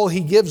what, Paul,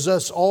 he gives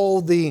us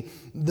all the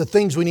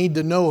things we need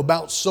to know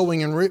about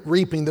sowing and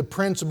reaping. The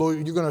principle,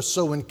 you're going to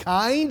sow in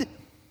kind,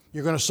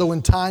 you're going to sow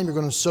in time, you're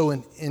going to sow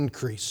in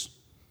increase.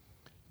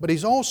 But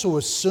he's also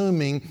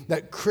assuming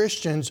that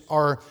Christians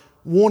are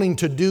wanting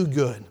to do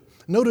good.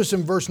 Notice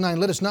in verse 9,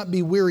 let us not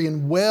be weary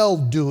in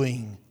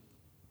well-doing,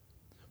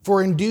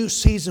 for in due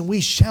season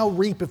we shall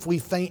reap if we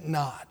faint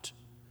not.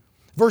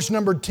 Verse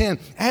number 10,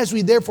 as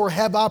we therefore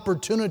have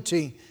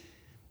opportunity,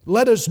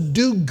 let us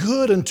do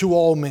good unto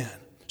all men.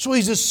 So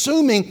he's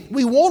assuming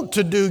we want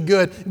to do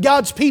good.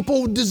 God's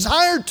people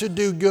desire to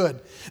do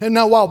good. And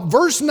now while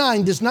verse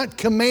 9 does not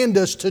command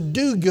us to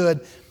do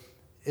good,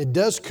 it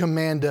does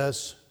command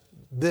us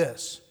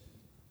this.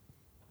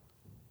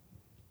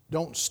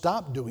 Don't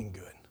stop doing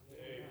good.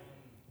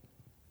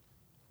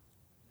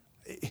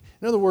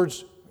 In other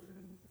words,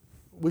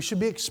 we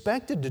should be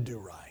expected to do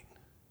right.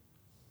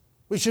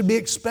 We should be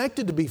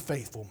expected to be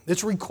faithful.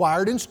 It's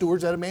required in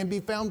stewards that a man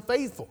be found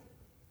faithful.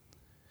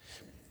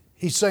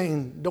 He's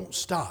saying, don't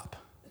stop.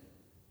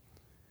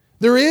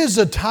 There is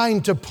a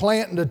time to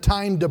plant and a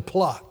time to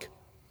pluck.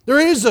 There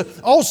is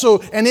also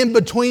an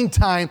in-between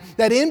time.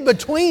 That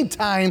in-between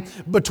time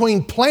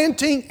between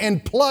planting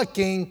and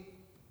plucking,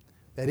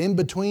 that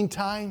in-between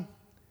time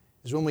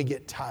is when we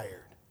get tired.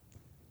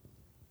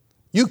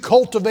 You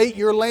cultivate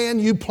your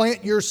land, you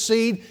plant your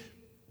seed,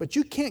 but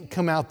you can't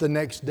come out the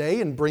next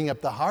day and bring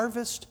up the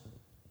harvest.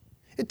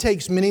 It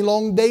takes many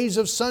long days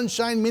of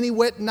sunshine, many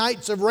wet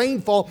nights of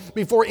rainfall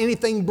before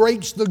anything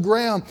breaks the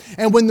ground.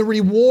 And when the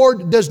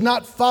reward does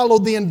not follow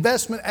the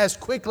investment as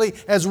quickly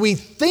as we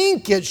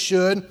think it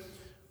should,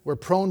 we're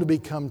prone to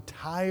become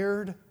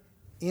tired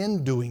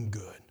in doing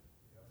good.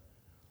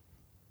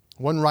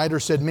 One writer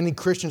said many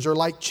Christians are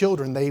like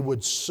children. They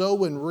would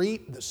sow and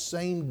reap the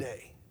same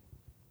day.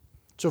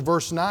 So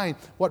verse 9,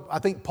 what I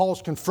think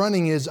Paul's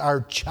confronting is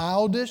our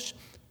childish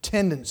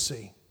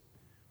tendency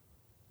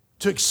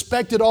to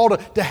expect it all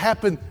to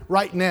happen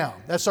right now.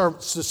 That's our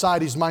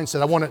society's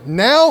mindset. I want it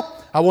now,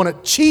 I want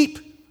it cheap,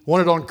 I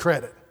want it on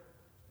credit.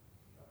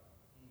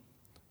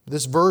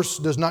 This verse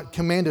does not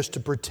command us to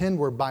pretend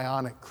we're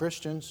bionic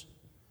Christians.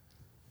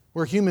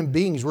 We're human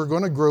beings. We're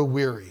going to grow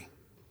weary.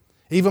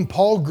 Even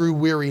Paul grew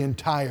weary and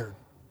tired.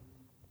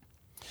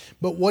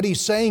 But what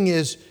he's saying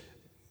is,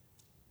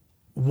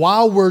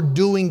 while we're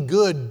doing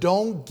good,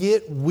 don't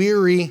get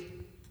weary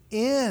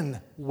in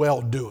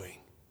well-doing.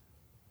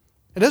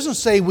 It doesn't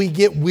say we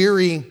get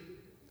weary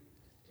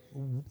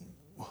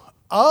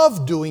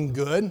of doing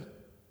good.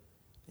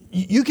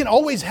 You can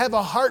always have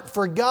a heart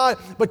for God,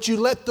 but you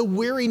let the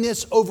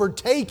weariness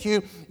overtake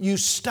you. You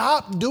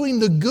stop doing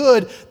the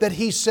good that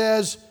He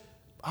says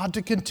ought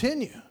to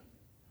continue.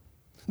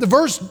 The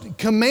verse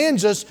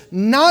commands us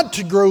not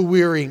to grow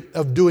weary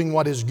of doing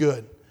what is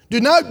good. Do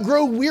not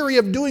grow weary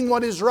of doing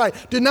what is right.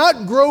 Do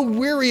not grow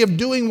weary of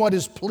doing what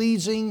is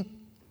pleasing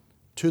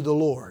to the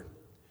Lord.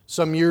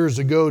 Some years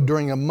ago,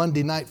 during a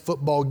Monday night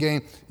football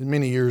game,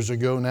 many years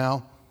ago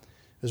now,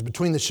 it was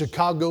between the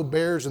Chicago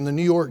Bears and the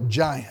New York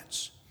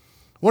Giants.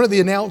 One of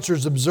the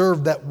announcers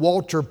observed that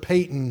Walter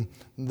Payton,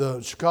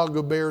 the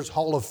Chicago Bears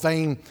Hall of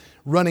Fame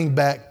running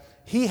back,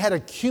 he had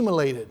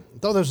accumulated, I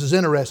thought this was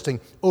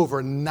interesting,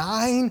 over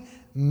 9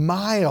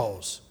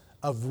 miles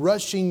of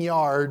rushing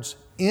yards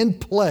in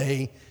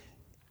play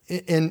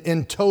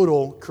in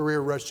total career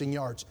rushing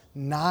yards.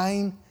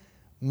 9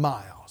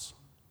 miles.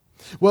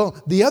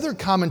 Well, the other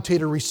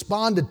commentator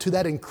responded to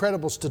that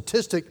incredible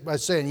statistic by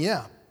saying,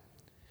 yeah,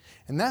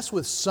 and that's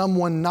with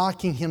someone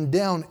knocking him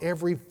down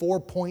every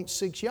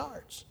 4.6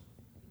 yards.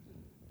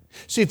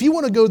 See, if you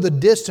want to go the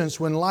distance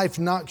when life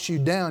knocks you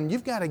down,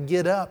 you've got to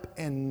get up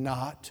and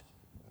not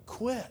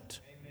quit.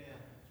 Amen.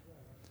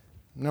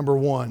 Number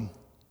one,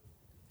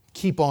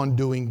 keep on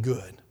doing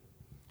good.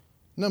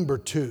 Number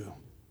two,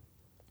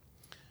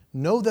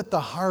 know that the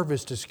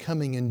harvest is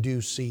coming in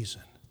due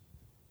season.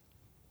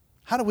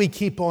 How do we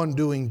keep on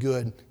doing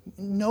good?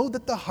 Know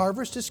that the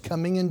harvest is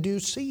coming in due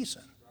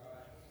season.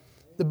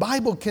 The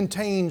Bible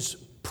contains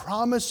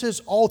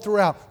promises all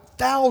throughout,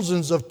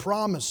 thousands of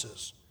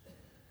promises.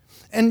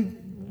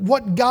 And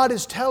what God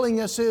is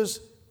telling us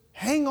is,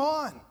 hang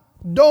on,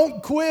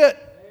 don't quit.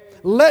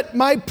 Let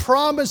my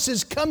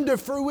promises come to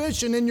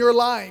fruition in your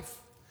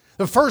life.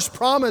 The first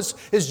promise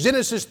is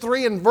Genesis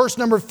 3 and verse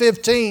number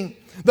 15.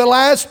 The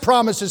last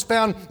promise is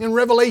found in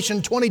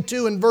Revelation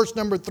 22 and verse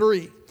number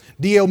 3.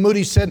 D.L.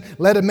 Moody said,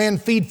 let a man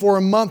feed for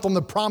a month on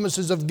the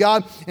promises of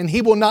God, and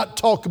he will not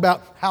talk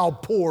about how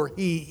poor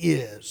he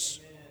is.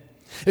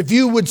 If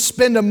you would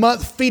spend a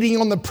month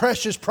feeding on the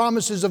precious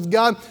promises of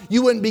God,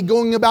 you wouldn't be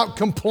going about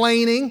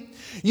complaining.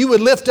 You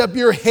would lift up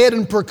your head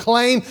and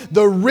proclaim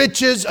the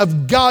riches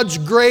of God's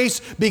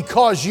grace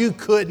because you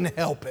couldn't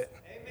help it.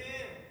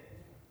 Amen.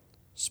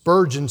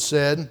 Spurgeon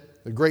said,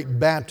 the great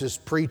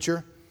Baptist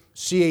preacher,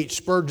 C.H.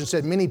 Spurgeon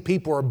said, many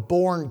people are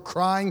born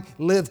crying,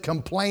 live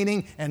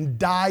complaining, and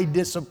die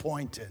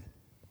disappointed.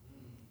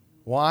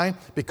 Why?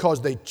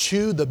 Because they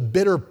chew the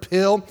bitter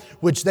pill,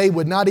 which they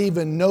would not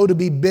even know to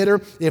be bitter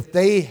if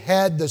they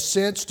had the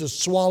sense to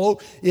swallow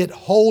it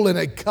whole in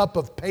a cup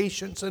of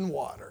patience and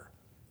water.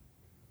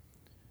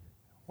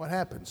 What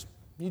happens?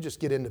 You just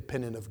get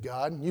independent of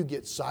God. You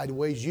get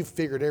sideways. You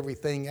figured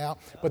everything out.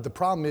 But the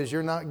problem is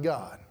you're not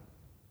God.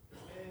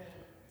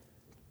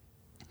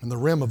 In the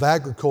realm of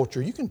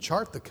agriculture, you can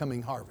chart the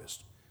coming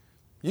harvest.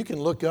 You can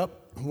look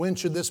up, when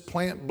should this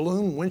plant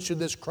bloom? When should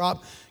this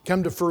crop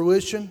come to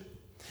fruition?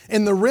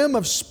 In the realm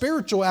of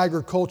spiritual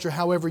agriculture,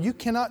 however, you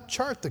cannot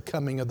chart the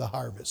coming of the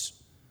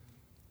harvest.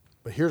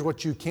 But here's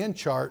what you can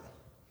chart,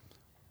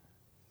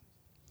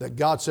 that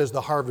God says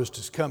the harvest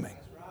is coming.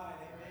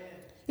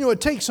 You know,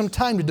 it takes some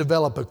time to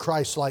develop a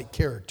Christ-like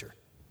character.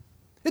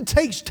 It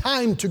takes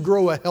time to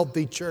grow a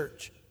healthy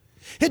church.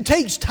 It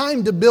takes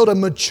time to build a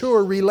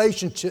mature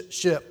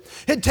relationship.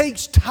 It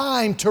takes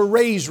time to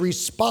raise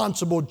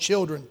responsible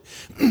children.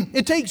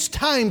 It takes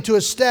time to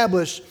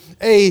establish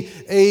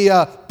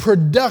a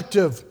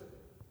productive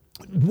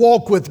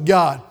walk with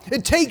God.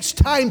 It takes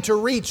time to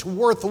reach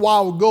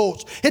worthwhile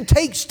goals. It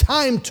takes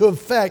time to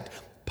effect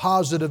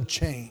positive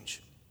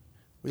change.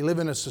 We live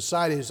in a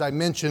society, as I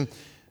mentioned,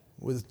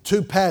 with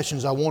two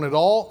passions. I want it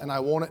all and I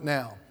want it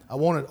now. I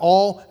want it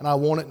all and I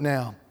want it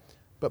now.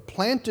 But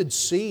planted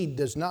seed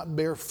does not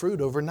bear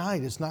fruit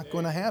overnight. It's not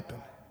going to happen.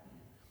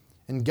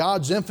 In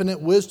God's infinite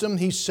wisdom,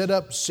 He set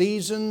up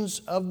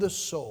seasons of the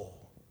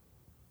soul.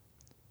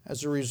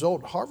 As a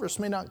result, harvest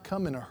may not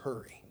come in a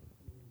hurry.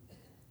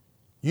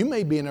 You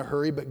may be in a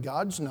hurry, but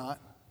God's not.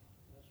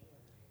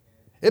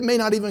 It may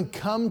not even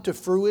come to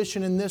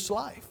fruition in this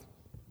life.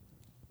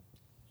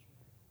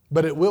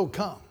 But it will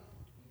come.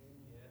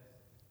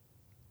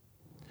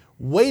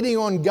 Waiting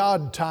on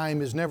God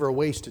time is never a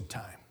wasted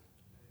time.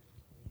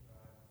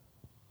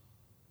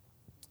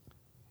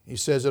 He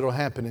says it'll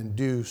happen in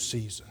due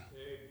season.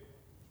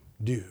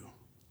 Due.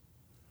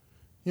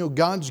 You know,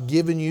 God's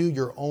given you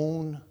your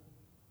own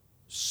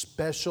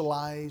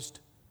specialized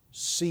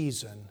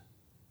season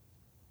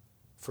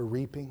for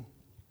reaping.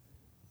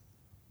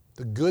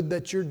 The good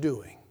that you're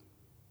doing,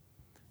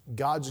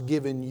 God's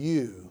given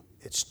you,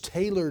 it's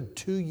tailored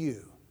to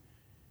you,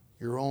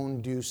 your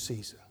own due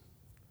season.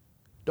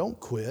 Don't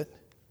quit.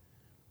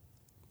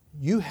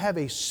 You have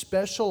a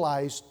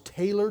specialized,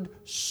 tailored,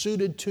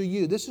 suited to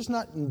you. This is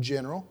not in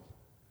general.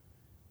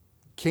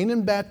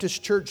 Canaan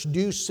Baptist Church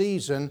due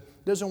season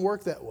doesn't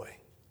work that way.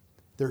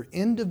 They're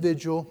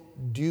individual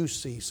due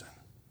season.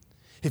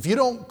 If you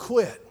don't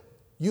quit,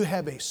 you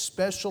have a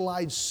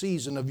specialized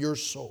season of your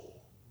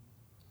soul.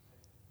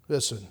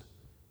 Listen,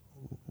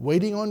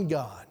 waiting on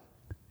God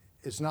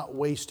is not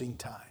wasting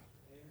time.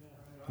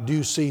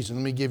 Due season.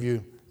 Let me give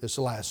you this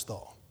last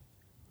thought.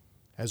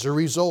 As a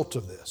result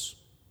of this,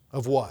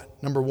 of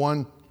what? Number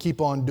one,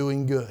 keep on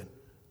doing good.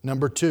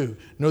 Number two,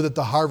 know that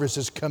the harvest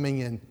is coming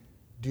in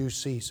due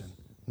season.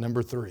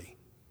 Number three,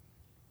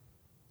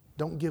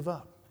 don't give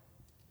up.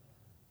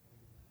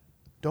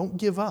 Don't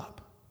give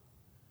up.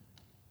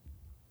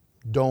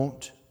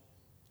 Don't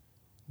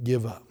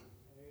give up.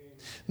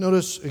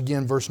 Notice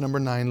again verse number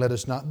 9, let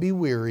us not be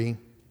weary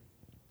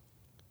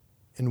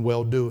in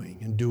well-doing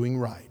and doing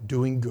right,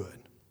 doing good.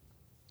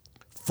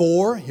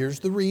 For, here's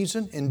the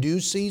reason, in due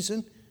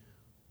season,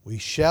 we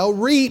shall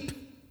reap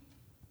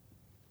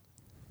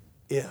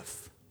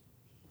if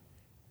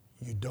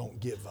you don't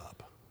give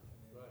up,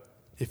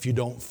 if you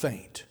don't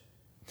faint.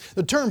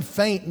 The term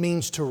faint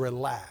means to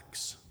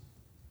relax.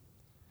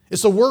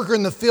 It's a worker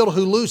in the field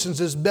who loosens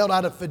his belt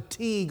out of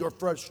fatigue or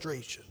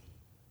frustration.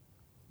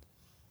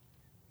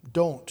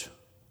 Don't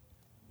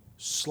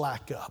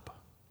slack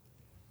up.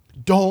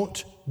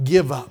 Don't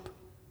give up.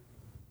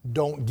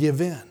 Don't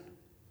give in.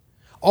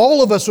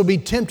 All of us will be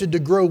tempted to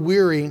grow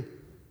weary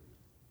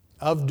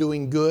of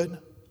doing good.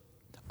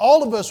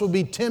 All of us will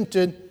be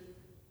tempted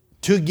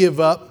to give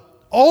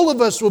up. All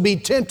of us will be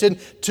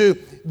tempted to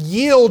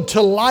yield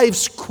to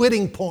life's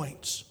quitting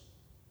points.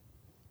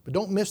 But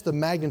don't miss the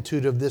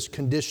magnitude of this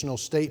conditional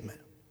statement.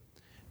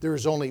 There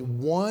is only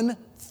one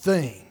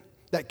thing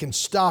that can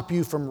stop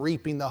you from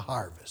reaping the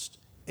harvest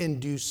in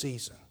due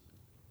season.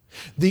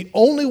 The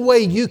only way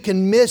you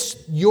can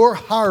miss your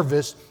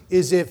harvest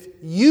is if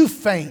you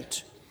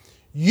faint,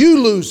 you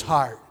lose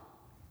heart,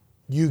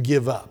 you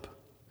give up.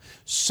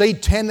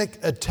 Satanic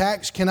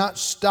attacks cannot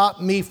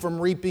stop me from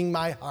reaping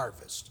my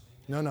harvest.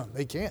 No,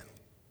 they can't.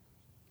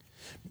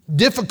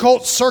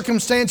 Difficult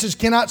circumstances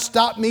cannot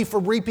stop me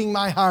from reaping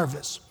my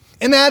harvest.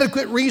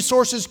 Inadequate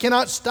resources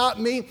cannot stop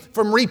me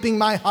from reaping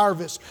my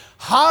harvest.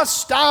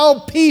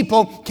 Hostile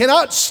people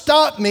cannot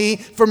stop me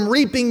from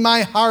reaping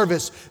my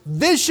harvest.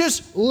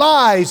 Vicious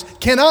lies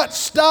cannot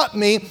stop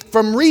me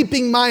from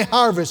reaping my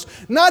harvest.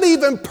 Not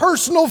even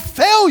personal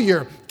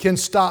failure can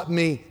stop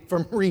me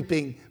from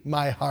reaping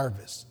my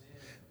harvest.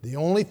 The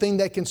only thing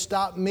that can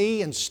stop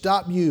me and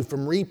stop you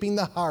from reaping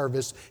the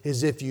harvest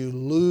is if you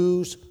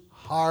lose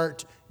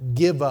heart,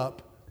 give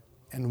up,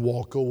 and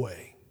walk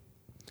away.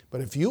 But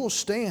if you'll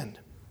stand,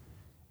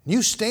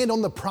 you stand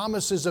on the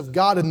promises of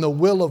God and the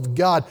will of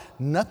God,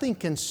 nothing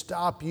can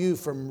stop you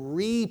from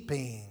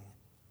reaping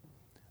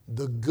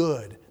the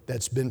good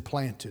that's been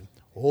planted.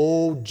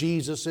 Oh,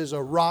 Jesus is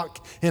a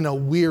rock in a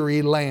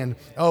weary land.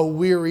 A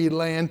weary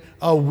land,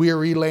 a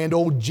weary land.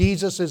 Oh,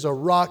 Jesus is a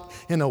rock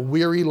in a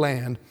weary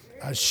land,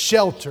 a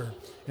shelter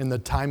in the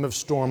time of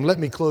storm. Let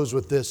me close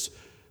with this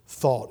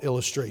thought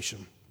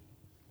illustration.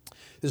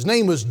 His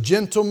name was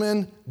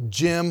Gentleman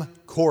Jim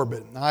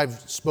Corbett.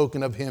 I've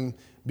spoken of him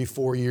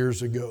before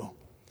years ago.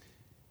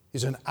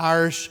 He's an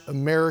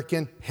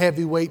Irish-American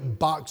heavyweight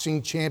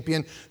boxing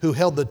champion who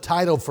held the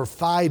title for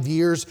 5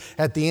 years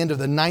at the end of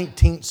the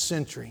 19th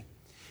century.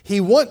 He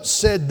once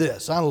said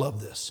this, I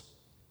love this: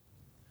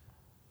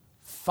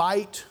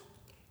 fight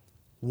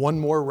one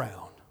more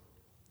round.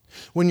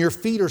 When your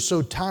feet are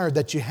so tired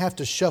that you have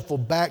to shuffle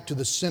back to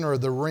the center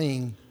of the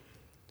ring,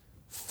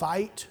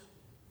 fight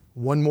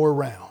one more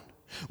round.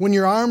 When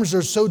your arms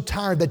are so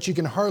tired that you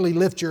can hardly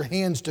lift your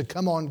hands to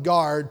come on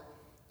guard,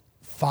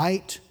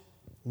 fight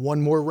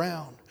one more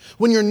round.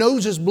 When your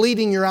nose is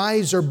bleeding, your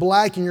eyes are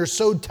black, and you're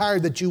so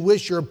tired that you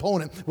wish your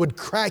opponent would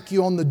crack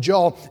you on the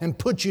jaw and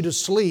put you to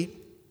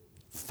sleep,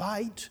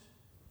 fight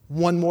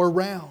one more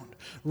round.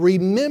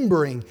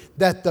 Remembering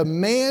that the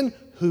man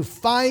who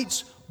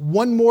fights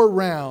one more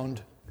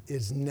round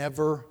is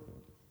never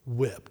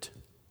whipped.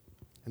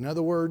 In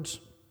other words,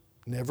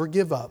 never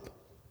give up,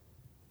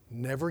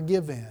 never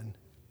give in,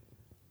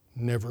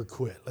 never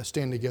quit. Let's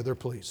stand together,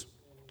 please.